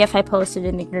I posted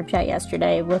in the group chat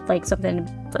yesterday with like something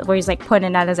where he's like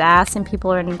pointing at his ass and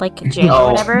people are in like jail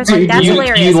or whatever. It's like that's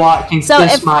hilarious. So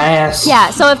if my ass.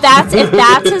 Yeah, so if that's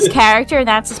his character and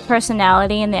that's his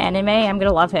personality in the anime, I'm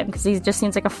gonna love him because he just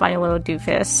seems like a funny little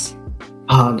doofus.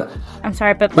 I'm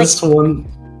sorry, but like this one.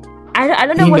 I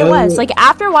don't know what it was. Like,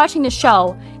 after watching the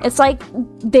show, it's like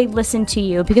they listened to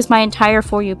you because my entire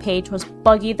For You page was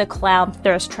Buggy the Clown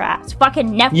thirst traps. Fucking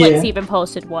Netflix even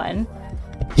posted one.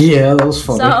 Yeah, that was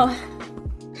funny. So...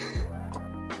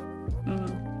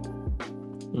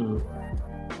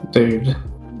 Dude.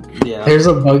 Yeah. There's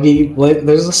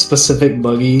a specific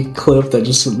buggy clip that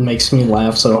just makes me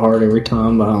laugh so hard every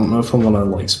time, but I don't know if I'm gonna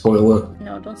like spoil it.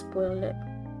 No, don't spoil it.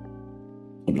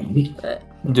 But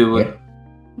Do it.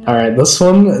 All right, this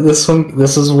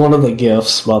is one of the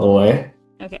GIFs, by the way,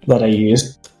 okay. that I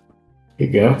used. Here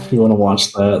you go. If you want to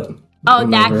watch that. Oh,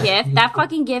 Remember. that GIF! That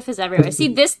fucking GIF is everywhere. See,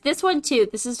 this one too.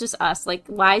 This is just us. Like,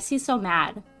 why is he so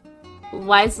mad?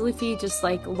 Why is Luffy just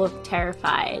like look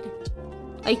terrified?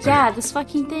 Like, yeah, this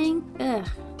fucking thing. Ugh,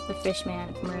 the fish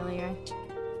man from earlier.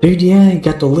 Dude, yeah, he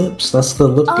got the lips. That's the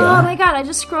lip guy. Oh my god! I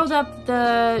just scrolled up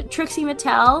the Trixie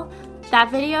Mattel. That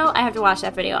video, I have to watch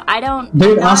that video.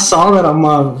 Dude, I saw that on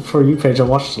my For You page. I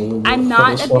watched it a little bit. I'm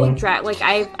not a funny. big drag. Like,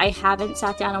 I haven't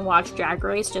sat down and watched Drag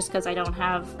Race just because I don't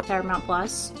have Paramount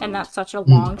Plus, and that's such a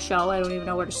long show. I don't even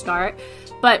know where to start.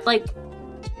 But like,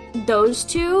 those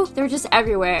two, they're just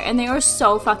everywhere, and they are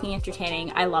so fucking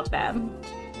entertaining. I love them.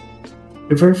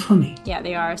 They're very funny. Yeah,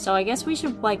 they are. So I guess we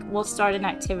should we'll start an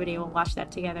activity. We'll watch that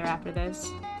together after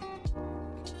this.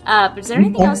 But is there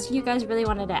anything else you guys really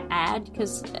wanted to add?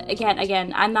 Because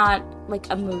again, I'm not like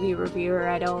a movie reviewer.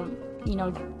 I don't,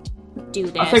 do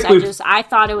this. I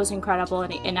thought it was incredible,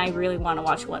 and I really want to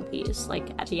watch One Piece, like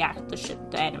at the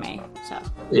anime. So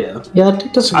Yeah. I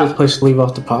think that's a good place to leave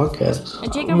off the podcast.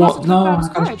 and Jacob wants to talk about his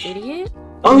cards, idiot.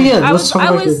 Oh yeah, let's talk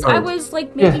about your I cards. was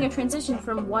like making a transition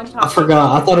from one topic. I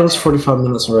forgot. I thought it was 45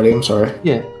 minutes already. I'm sorry.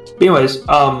 Yeah. But anyways,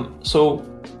 so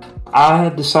I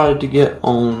had decided to get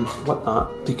on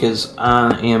Whatnot because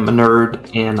I am a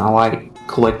nerd and I like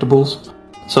collectibles.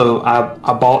 So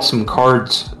I bought some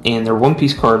cards, and they're One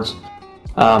Piece cards.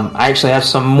 I actually have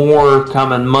some more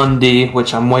coming Monday,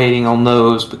 which I'm waiting on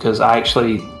those because I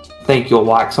actually think you'll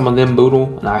like some of them,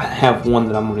 Boodle, and I have one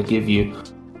that I'm going to give you.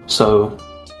 So,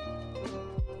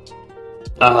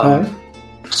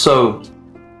 so,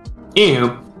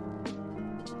 anywho,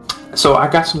 so I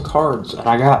got some cards, and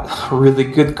I got a really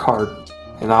good card,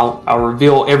 and I'll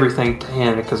reveal everything to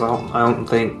him because I don't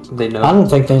think they know. I don't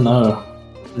think they know.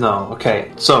 No,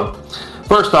 okay. So,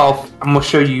 first off, I'm gonna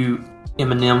show you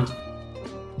Eminem.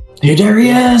 Dude, there he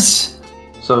is!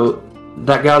 So,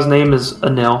 that guy's name is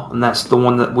Anel, and that's the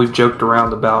one that we've joked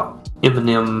around about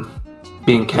Eminem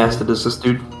being casted as this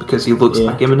dude because he looks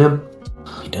like Eminem.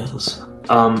 He does.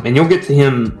 And you'll get to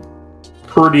him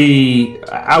pretty,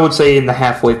 I would say, in the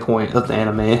halfway point of the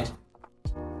anime.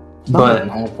 But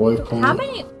halfway point.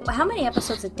 How many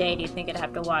episodes a day do you think I'd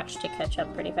have to watch to catch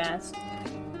up pretty fast?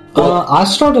 I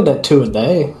started at 2 a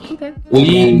day. Okay.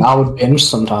 And I would binge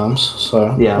sometimes.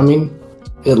 So Yeah. I mean,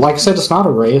 like I said, it's not a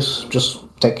race. Just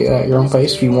take it at your own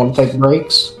pace. If you want to take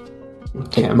breaks,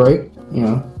 take a break.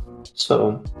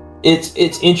 So it's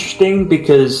interesting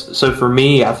because for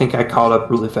me, I think I caught up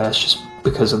really fast just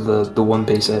because of the One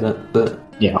Piece edit. But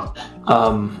yeah.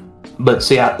 But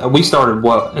see, we started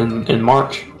in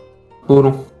March.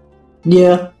 Poodle.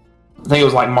 Yeah. I think it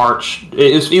was like March.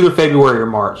 It was either February or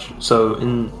March. So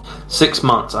in 6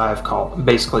 months, I have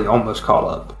basically almost caught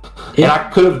up. Yeah. And I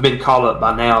could have been caught up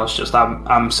by now. It's just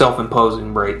I'm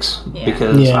self-imposing breaks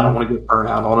because I don't want to get burned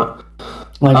out on it.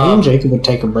 Like me and Jacob would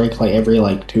take a break like every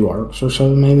 2 arcs or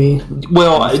so, maybe.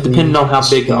 Well, it depended on how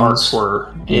big the arcs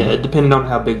were. Yeah, it depended on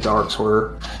how big the arcs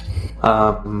were.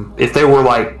 If they were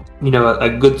a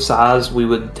good size, we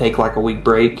would take a week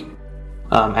break.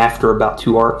 After about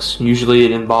 2 arcs. Usually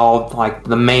it involved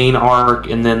the main arc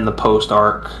and then the post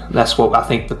arc. That's what I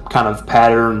think the kind of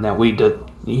pattern that we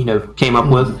came up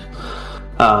with.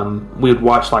 We would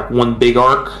watch one big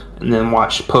arc and then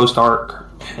watch post arc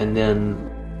and then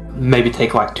maybe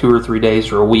take 2 or 3 days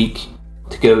or a week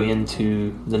to go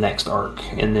into the next arc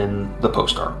and then the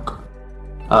post arc.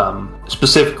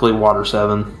 Specifically Water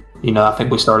 7. I think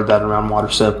we started that around Water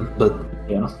 7, but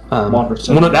yeah, that's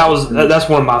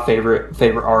one of my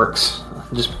favorite arcs,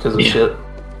 just because of shit.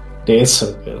 Dude, it's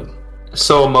so good. You're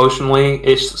so emotionally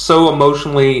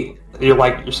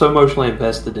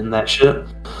invested in that shit.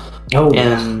 Oh,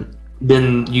 and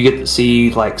then you get to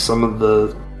see some of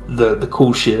the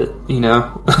cool shit,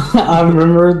 I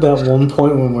remember that one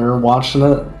point when we were watching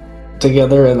it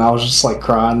together, and I was just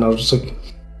crying. I was just like,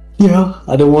 yeah,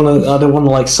 I didn't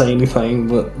want to say anything,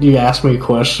 but you asked me a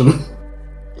question.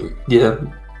 Yeah,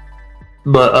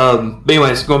 but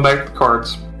anyways, going back to the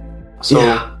cards.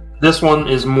 So this one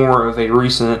is more of a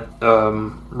recent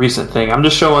thing. I'm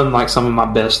just showing some of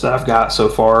my best that I've got so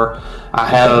far. I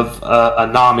have a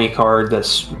Nami card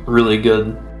that's really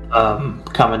good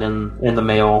coming in the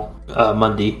mail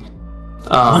Monday.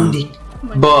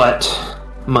 But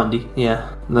Monday,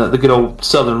 yeah, the good old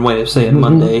Southern way of saying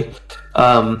Monday.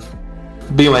 But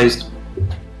anyways,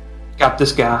 got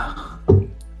this guy.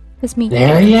 It's me.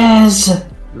 There he is.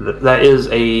 that is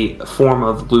a form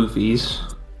of Luffy's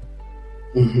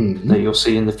Mm-hmm. that you'll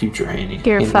see in the future, Hanny.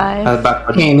 Gear Hanny. 5. I was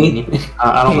about to- Hanny.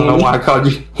 I don't know why I called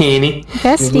you Hanny.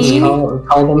 Bestie.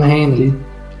 Call them handy.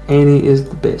 Hanny is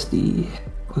the bestie.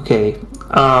 Okay.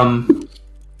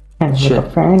 Shit.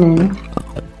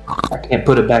 I can't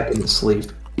put it back in the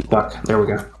sleeve. Fuck. There we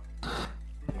go.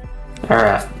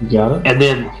 Alright. You got it? And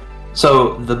then,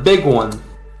 so the big one,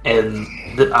 and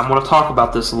I'm going to talk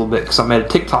about this a little bit because I made a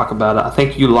TikTok about it. I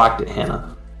think you liked it,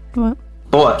 Hannah. What?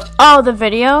 But, Oh, the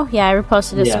video? Yeah, I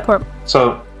reposted to Yeah. support.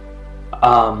 so,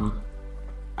 I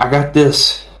got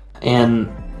this, and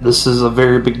this is a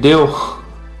very big deal.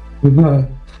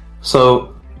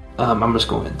 So, I'm just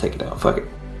going ahead and take it out. Fuck it.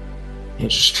 You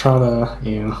just try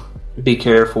to, Be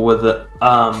careful with it.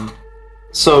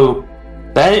 So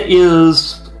that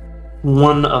is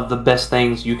one of the best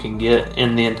things you can get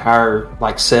in the entire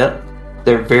set.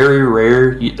 They're very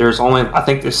rare. There's only I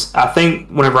think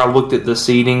whenever I looked at the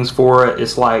seedings for it,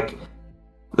 it's like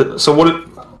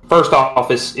first off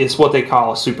it's what they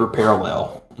call a super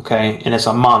parallel, okay, and it's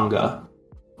a manga,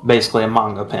 basically a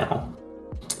manga panel.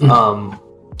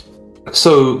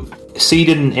 So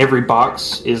seeded in every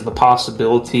box is the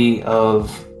possibility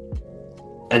of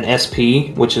an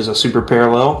SP, which is a super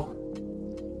parallel,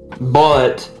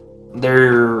 but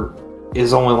there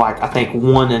is only I think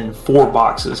 1 in 4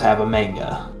 boxes have a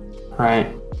manga, right?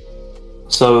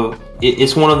 So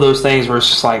it's one of those things where it's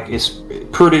just it's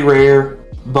pretty rare,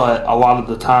 but a lot of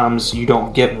the times you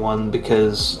don't get one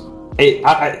because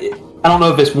I don't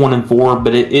know if it's 1 in 4,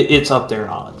 but it's up there in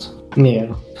odds.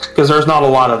 Yeah. Because there's not a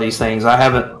lot of these things.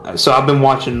 I've been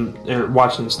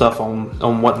watching stuff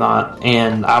on whatnot,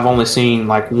 and I've only seen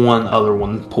one other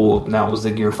one pulled, and that was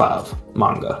the Gear 5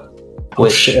 manga.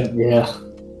 Which, shit, yeah.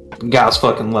 Guy's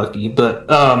fucking lucky. But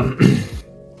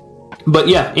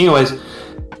yeah, anyways,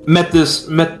 met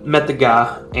the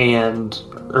guy,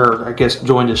 or I guess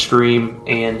joined his stream,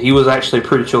 and he was actually a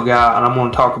pretty chill guy, and I'm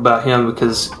going to talk about him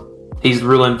because he's the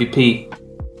real MVP.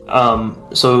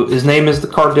 So his name is the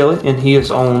Cardelli, and he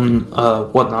is on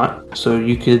Whatnot, so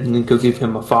you can go give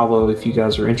him a follow if you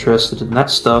guys are interested in that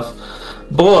stuff.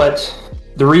 But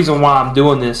the reason why I'm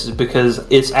doing this is because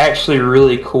it's actually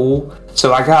really cool.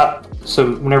 So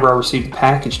whenever I received the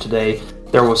package today,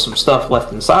 there was some stuff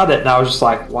left inside it, and I was just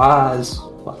like, why is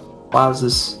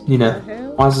this,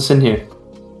 why is this in here?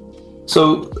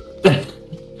 So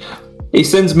he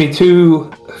sends me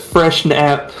 2 Fresh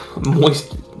Nap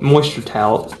moisture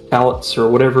towelettes or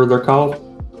whatever they're called.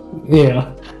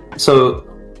 Yeah. So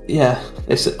yeah,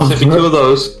 they sent me 2 of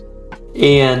those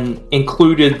and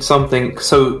included something.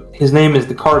 So his name is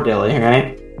the Cardelli,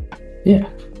 right? Yeah.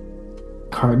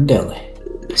 Cardelli.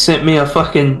 Sent me a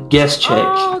fucking guest check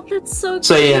Oh, that's so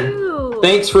saying, cute.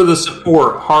 "Thanks for the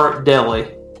support, Heart Deli."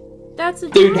 That's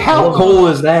Dude, how cool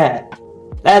is that?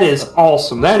 That is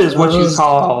awesome. That is what you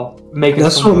call making.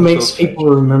 That's what someone makes feel people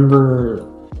remember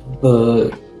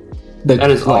the That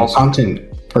is awesome.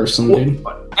 content person, dude.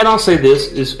 And I'll say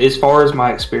this, as far as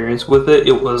my experience with it,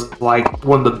 it was one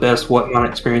of the best Whatnot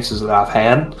experiences that I've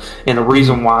had. And the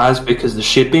reason why is because the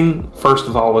shipping, first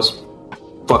of all, was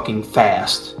fucking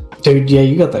fast. Dude, yeah,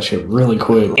 you got that shit really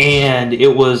quick. And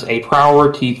it was a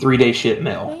priority 3-day ship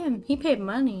mail. Damn, he paid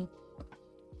money.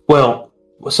 Well,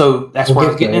 so that's why I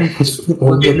was getting in.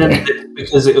 We're getting into this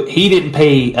because he didn't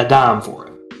pay a dime for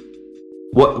it.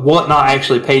 Whatnot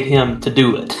actually paid him to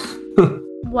do it.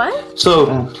 What?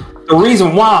 So the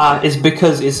reason why is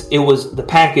because the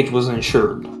package was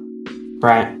insured,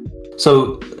 right?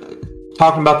 So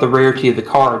talking about the rarity of the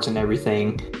cards and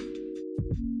everything,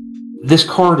 this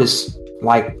card is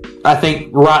I think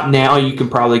right now you can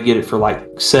probably get it for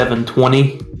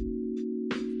 $720,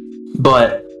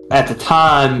 but at the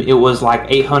time it was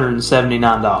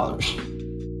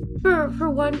 $879 For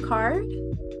one card?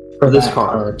 for this that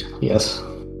card. Yes.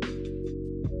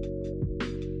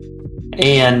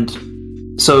 And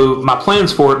so my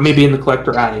plans for it, me being the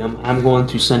collector I am, I'm going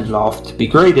to send it off to be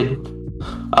graded.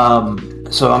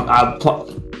 So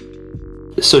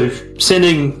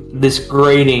sending this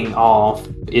grading off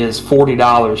is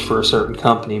 $40 for a certain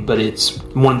company, but it's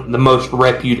one of the most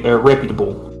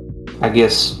reputable, I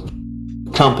guess,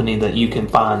 company that you can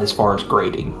find as far as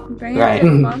grading. Bring Right. it to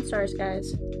the Monstars,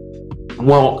 guys.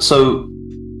 Well, so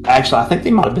actually, I think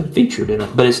they might have been featured in it,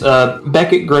 but it's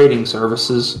Beckett Grading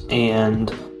Services,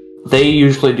 and they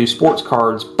usually do sports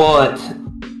cards, but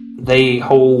they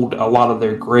hold a lot of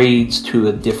their grades to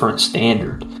a different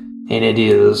standard, and it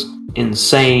is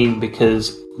insane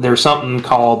because there's something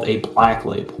called a black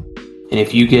label, and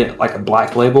if you get a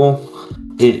black label,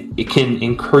 it can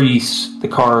increase the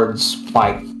card's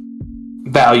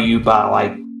value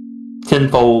by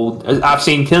tenfold. I've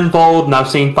seen tenfold and I've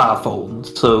seen fivefold.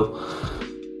 So,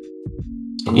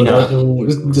 you know,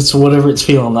 it's whatever it's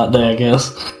feeling that day, I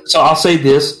guess. So I'll say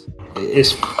this: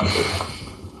 is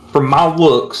from my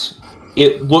looks,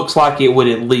 it looks like it would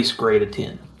at least grade a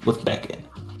 10 with Beckett.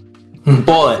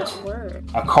 But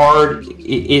a card,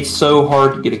 it's so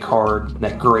hard to get a card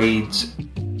that grades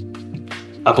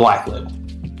a black label.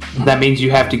 That means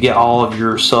you have to get all of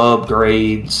your sub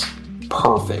grades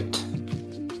perfect.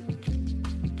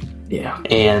 Yeah.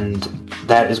 And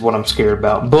that is what I'm scared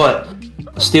about. But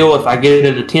still, if I get it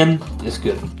at a 10, it's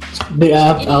good.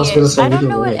 Yeah, I was going to say. I don't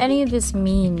know what any of this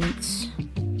means.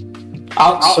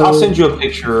 I'll send you a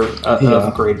picture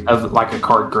of grade, of like a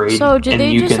card grade. So do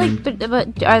they just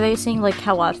but are they saying like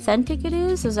how authentic it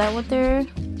is? Is that what they're?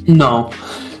 No.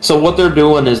 So what they're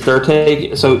doing is they're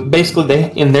taking. So basically,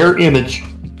 they in their image,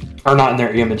 or not in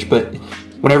their image, but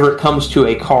whenever it comes to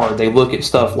a card, they look at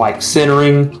stuff like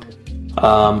centering.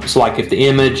 So like if the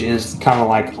image is kind of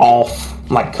like off,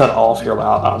 like cut off here,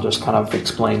 I'll just kind of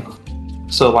explain.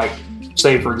 So like,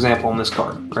 say for example on this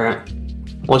card, right?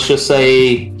 Let's just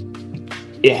say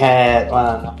it had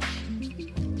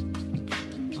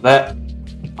that.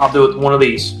 I'll do it with one of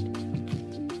these.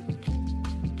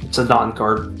 It's a Don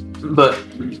card, but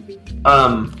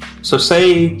so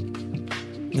say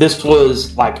this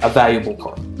was like a valuable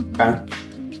card, okay,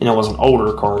 and it was an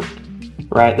older card,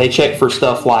 right? They check for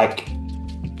stuff like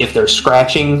if there's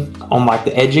scratching on like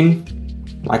the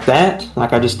edging, like that,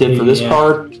 like I just did for this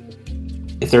card.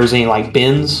 If there's any like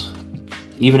bends,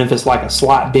 even if it's like a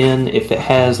slight bend, if it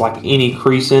has like any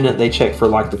crease in it, they check for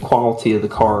like the quality of the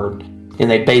card and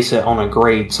they base it on a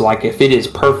grade. So like if it is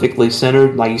perfectly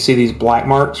centered, like you see these black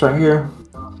marks right here,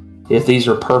 if these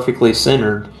are perfectly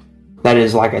centered, that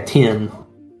is like a 10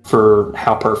 for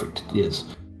how perfect it is,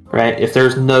 right? If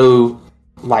there's no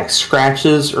like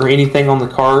scratches or anything on the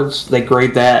cards, they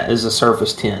grade that as a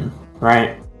surface 10,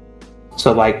 right?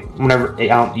 So like whenever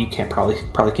you can't probably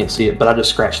can't see it, but I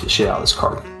just scratched the shit out of this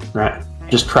card, right?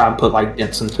 Just try and put like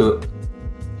dents into it.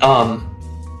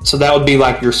 So that would be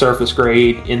like your surface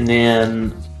grade, and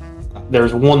then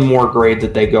there's one more grade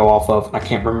that they go off of. I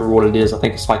can't remember what it is. I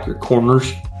think it's like your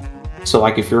corners. So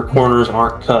like if your corners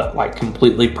aren't cut like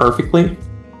completely perfectly,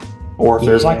 or if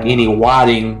there's like any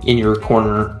whiting in your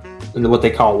corner, and what they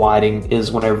call whiting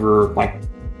is whenever like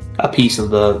a piece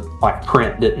of the like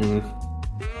print didn't,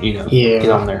 get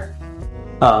on there.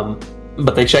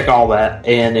 But they check all that,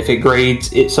 and if it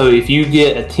grades it, so if you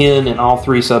get a 10 in all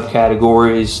three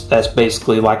subcategories, that's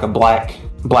basically like a black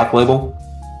label.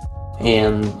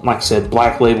 And like I said,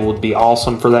 black label would be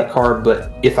awesome for that card,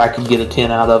 but if I could get a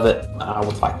 10 out of it, I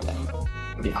would like that.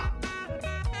 Yeah.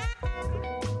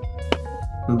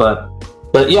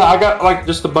 But yeah, I got like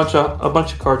just a bunch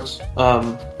of cards.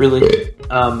 Really,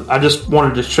 I just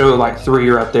wanted to show like 3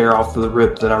 right there off the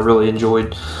rip that I really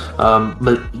enjoyed.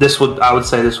 But I would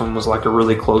say this one was like a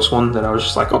really close one that I was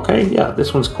just like, okay, yeah,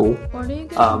 this one's cool. What are you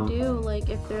gonna do? Like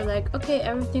if they're like, okay,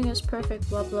 everything is perfect,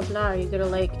 blah blah blah. Are you gonna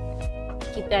like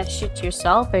keep that shit to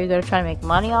yourself? Are you gonna try to make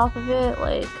money off of it?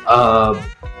 Like,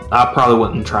 I probably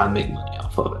wouldn't try and make money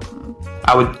off of it.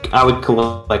 I would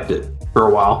collect it for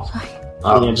a while.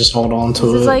 Just hold on to it.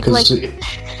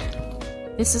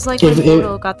 This is like when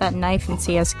Boodle got that knife in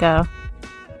CSGO.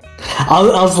 I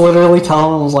was literally telling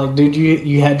him, I was like, dude,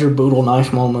 you had your Boodle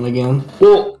knife moment again.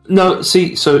 Well, no,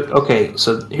 see, so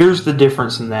here's the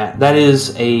difference in that. That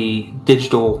is a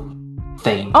digital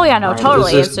thing. Oh yeah, no, right?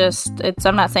 Totally.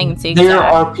 I'm not saying it's the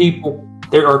exact.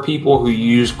 There are people who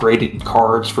use graded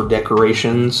cards for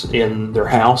decorations in their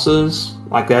houses.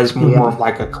 Like that's more of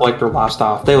like a collector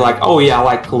lifestyle. They like, oh yeah, I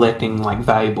like collecting like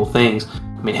valuable things.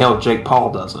 I mean, hell, Jake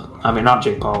Paul doesn't. I mean, not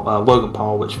Jake Paul, Logan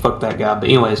Paul, which fuck that guy. But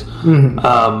anyways,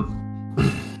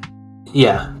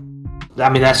 yeah. I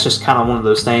mean, that's just kind of one of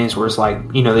those things where it's like,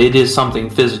 it is something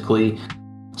physical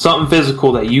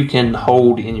that you can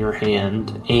hold in your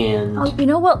hand. And you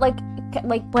know what? Like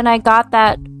when I got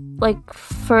that like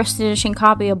first edition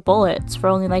copy of Bullets for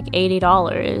only like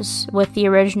 $80 with the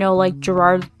original like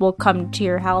Gerard will come to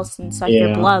your house and suck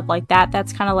your blood, like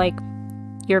that's kind of like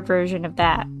your version of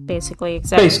that, basically.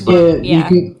 There's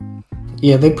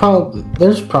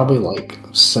probably like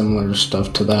similar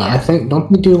stuff to that. I think,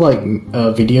 don't they do like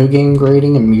video game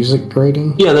grading and music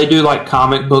grading? Yeah, they do like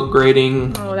comic book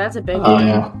grading. Oh, that's a big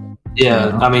one.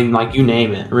 Yeah, I mean, like you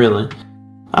name it, really.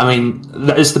 I mean,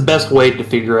 it's the best way to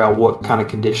figure out what kind of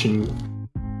condition,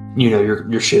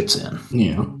 your shit's in.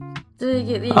 Yeah. So you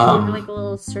get like a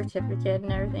little certificate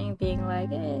and everything, being like,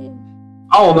 hey.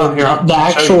 Oh no! Here, the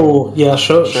actual,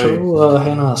 show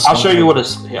Hannah. I'll show you what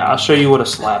a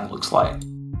slab looks like.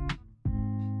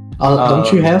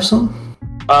 Don't you have some?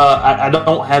 I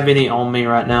don't have any on me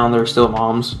right now. They're still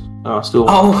mom's. Still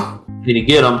need to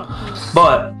get them.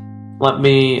 But let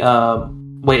me.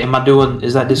 Wait, am I doing?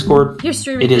 Is that Discord? You're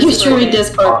streaming. It is. You're streaming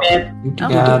Discord, man.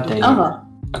 God damn. Uh-huh.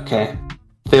 Okay.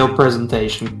 Failed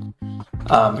presentation.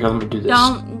 Here, let me do this.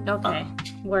 Okay.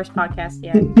 Worst podcast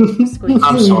yet.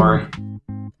 I'm sorry.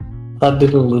 I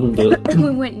did a little bit. We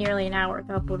went nearly an hour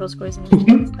without Boodle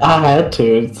squeezing. I had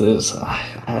to. I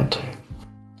had to.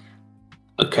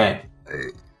 Okay.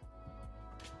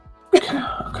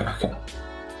 Okay.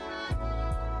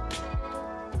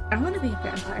 I want to be a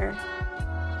vampire.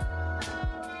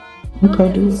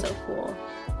 Okay, do It's it. so cool.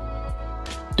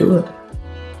 Do it.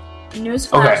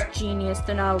 Newsflash, Okay. genius,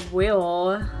 then I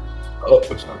will. Oh,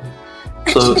 I'm sorry.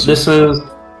 So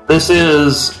this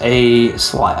is a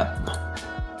slab.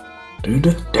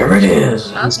 Dude, there it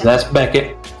is. Okay. That's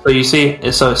Beckett. So you see,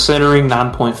 it's a centering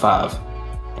 9.5,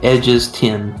 edges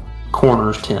 10,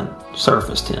 corners 10,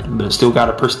 surface 10, but it's still got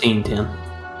a pristine 10.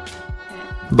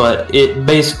 But it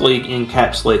basically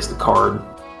encapsulates the card,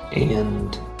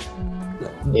 and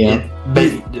Yeah.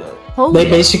 They Holy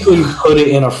basically put it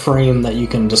in a frame that you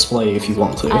can display if you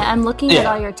want to. I'm looking at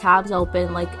Yeah. all your tabs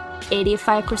open. Like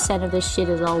 85% of this shit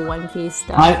is all One Piece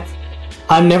stuff.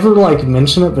 I never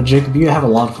mention it, but Jacob, you have a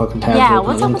lot of fucking tabs. Yeah, open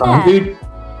what's at up one with time. that? dude,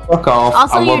 fuck off.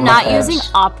 Also, I love you're my not tabs.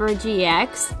 using Opera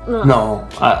GX. Ugh. No,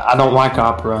 I don't like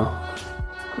opera.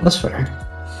 That's fair.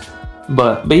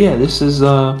 But yeah, this is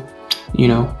the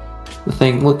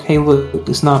thing. Look, hey, look,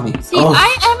 it's Nami. See, Oh.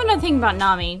 I have another thing about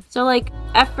Nami. So,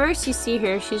 at first you see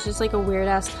her, she's just like a weird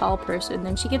ass tall person.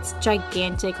 Then she gets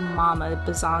gigantic mama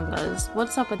bazongas.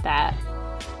 What's up with that?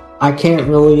 I can't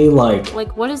really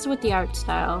What is with the art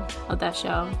style of that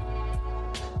show?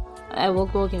 We'll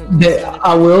get into this later.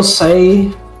 I will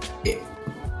say,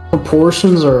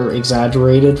 proportions are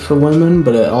exaggerated for women,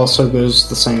 but it also goes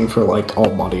the same for all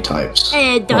body types.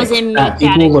 It doesn't fat make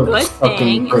that a people are good fucking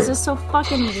thing. great. It's just so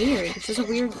fucking weird. It's just a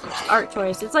weird art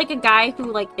choice. It's like a guy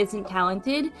who isn't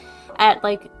talented at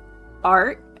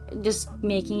art, just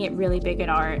making it really big in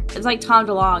art. It's like Tom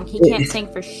DeLonge. He can't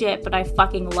sing for shit, but I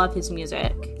fucking love his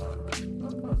music.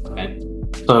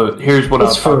 So here's what I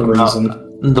was It's for a talking about.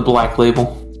 reason. The Black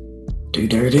Label.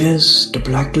 Dude, there it is, the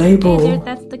black Hey, label. dude,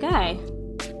 that's the guy.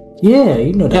 Yeah,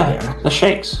 you know that. Yeah, the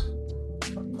Shakes.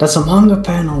 That's a manga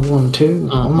panel one too.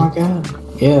 Oh my god.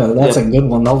 Yeah, that's Yeah. a good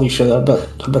one. Holy shit, I bet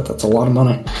that's a lot of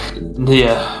money.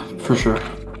 Yeah, for sure.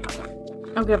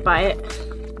 I'm gonna buy it.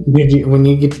 When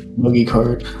you get the boogie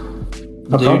card,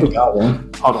 I Dude. probably got one.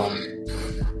 Hold on.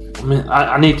 I mean,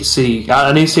 I need to see.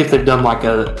 I need to see if they've done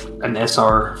an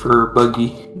SR for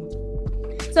Buggy.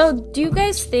 So, do you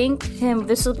guys think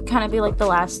this will kind of be the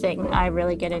last thing I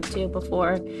really get into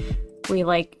before we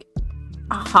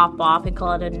hop off and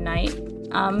call it a night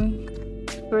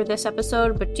for this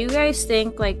episode? But do you guys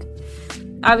think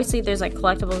obviously there's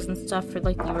collectibles and stuff for the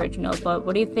original, but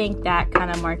what do you think that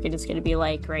kind of market is going to be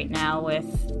right now with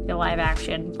the live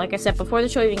action? Like I said, before the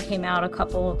show even came out,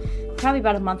 probably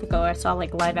about a month ago, I saw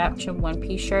live action One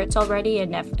Piece shirts already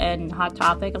and Hot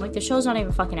Topic. I'm the show's not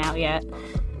even fucking out yet.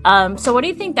 So what do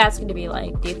you think that's going to be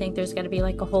like? Do you think there's going to be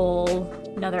a whole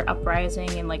another uprising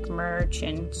and merch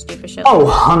and stupid shit? Oh,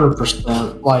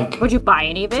 100%. Would you buy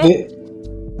any of it?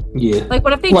 Yeah.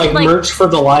 What if they did merch for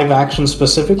the live action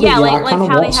specifically? yeah, I kinda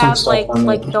how they want some have stuff on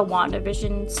it. the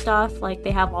WandaVision stuff,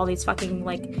 they have all these fucking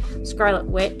Scarlet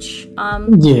Witch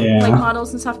Yeah.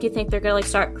 models and stuff. Do you think they're gonna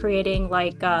start creating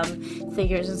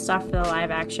figures and stuff for the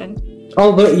live action?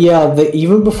 Oh,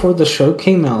 even before the show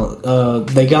came out,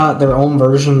 they got their own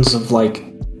versions of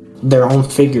their own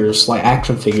figures,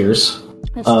 action figures.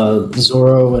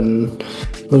 Zoro and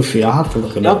Luffy. I have to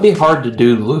look it That'd up. be hard to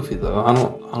do Luffy though. I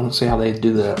don't see how they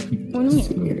do that. What do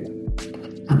you mean?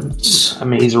 I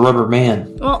mean, he's a rubber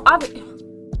man. Well,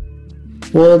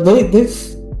 Well, they've.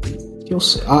 You'll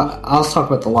see. I'll talk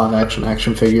about the live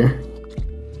action figure.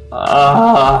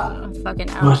 fucking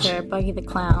out What? there, Buggy the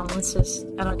Clown.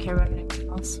 I don't care about anything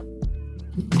else.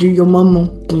 Do your mama.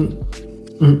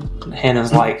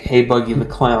 Hannah's like, "Hey, Buggy the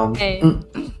Clown." Hey.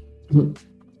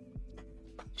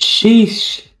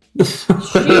 Sheesh. Sheesh.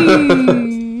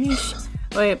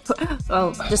 Wait,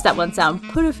 just that one sound.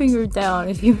 Put a finger down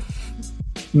if you.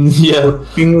 Yeah.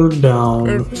 Finger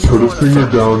down. Put a finger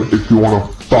down if you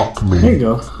want to fuck me. There you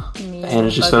go.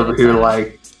 Hannah's just over here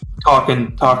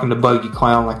talking to Buggy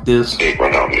Clown like this. Dick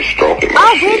right down your stroke.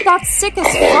 Oh, wait, that's sick as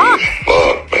fuck.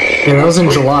 Fuck, man. Yeah, that was in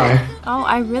July. Oh,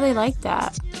 I really like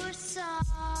that.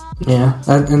 Yeah,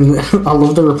 and I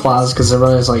love the replies because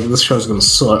everybody's like, "This show's gonna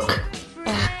suck."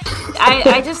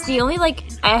 I just, the only, like,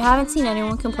 I haven't seen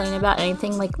anyone complain about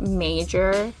anything, like,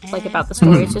 major, like, about the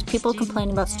story. It's just people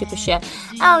complaining about stupid shit.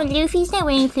 Oh, Luffy's not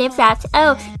wearing flip-flops.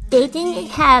 Oh, they didn't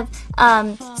have,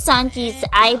 Sanji's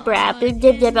eyebrow. Blah,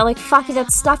 blah, blah, blah. Like, fuck it,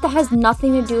 that's stuff that has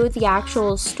nothing to do with the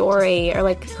actual story or,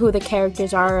 like, who the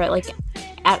characters are, like,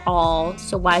 at all.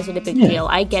 So why is it a big deal?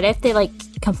 I get it if they, like,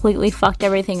 completely fucked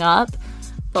everything up,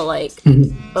 but, like,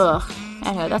 ugh. I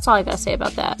don't know, that's all I gotta say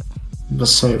about that.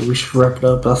 Let's say we should wrap it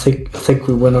up. I think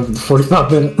we went over the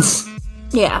 45 minutes.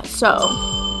 Yeah, so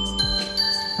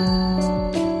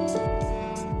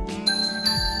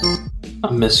I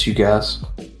miss you guys.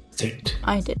 Dude,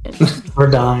 I didn't.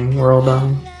 we're dying. We're all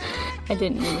dying. I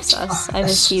didn't miss us. I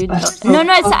miss you. No,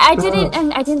 I didn't,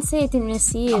 and I didn't say I didn't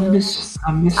miss you. I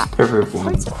missed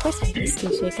everyone. Of course I missed you,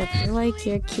 Jacob. You're like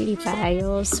your cutie pie, your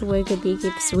little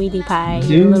swiggy sweetie pie, Dude.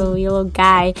 your little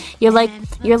guy. You're like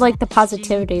the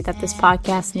positivity that this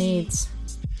podcast needs.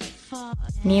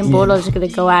 Me and Bodo's are gonna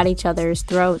go at each other's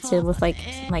throats and with like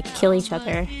kill each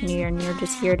other. And you're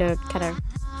just here to kind of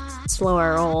slow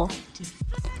our roll.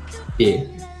 Yeah.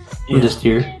 I'm just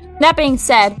here. That being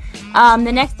said,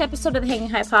 the next episode of the Hanging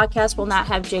High podcast will not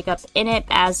have Jacob in it,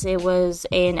 as it was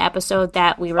an episode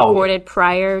that we recorded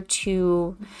prior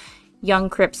to Young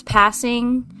Crip's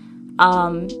passing,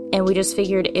 and we just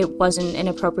figured it wasn't an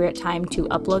appropriate time to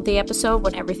upload the episode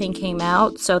when everything came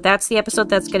out. So that's the episode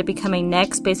that's going to be coming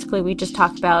next. Basically, we just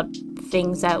talk about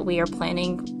things that we are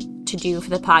planning to do for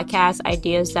the podcast,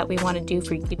 ideas that we want to do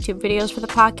for YouTube videos for the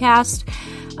podcast.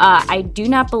 I do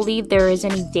not believe there is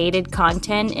any dated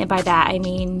content, and by that I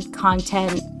mean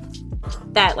content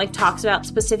that like talks about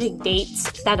specific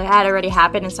dates that had already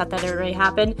happened and stuff that had already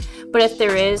happened. But if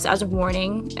there is, as a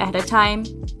warning ahead of time,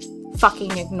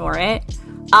 fucking ignore it.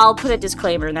 I'll put a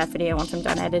disclaimer in that video once I'm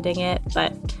done editing it,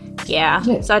 but yeah.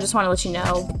 So I just want to let you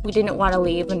know, we didn't want to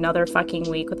leave another fucking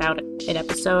week without an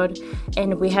episode,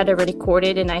 and we had already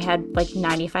recorded, and I had like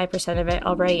 95% of it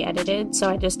already edited, so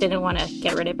I just didn't want to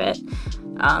get rid of it.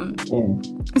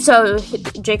 So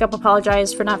Jacob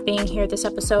apologized for not being here this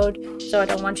episode, so I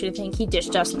don't want you to think he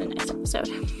dished us in the next episode.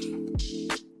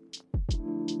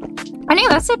 Anyway,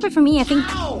 that's it for me, I think.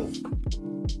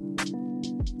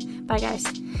 Bye, guys.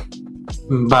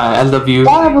 Bye. I love you.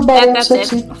 Bye, everybody. That's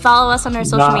it. Follow us on our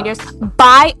social medias.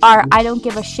 Bye our I don't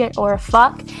give a shit or a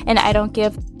fuck, and I don't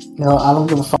give... No, I don't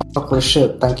give a fuck or a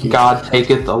shit. Thank you. God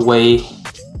taketh away.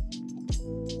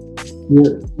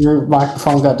 Your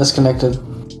microphone got disconnected.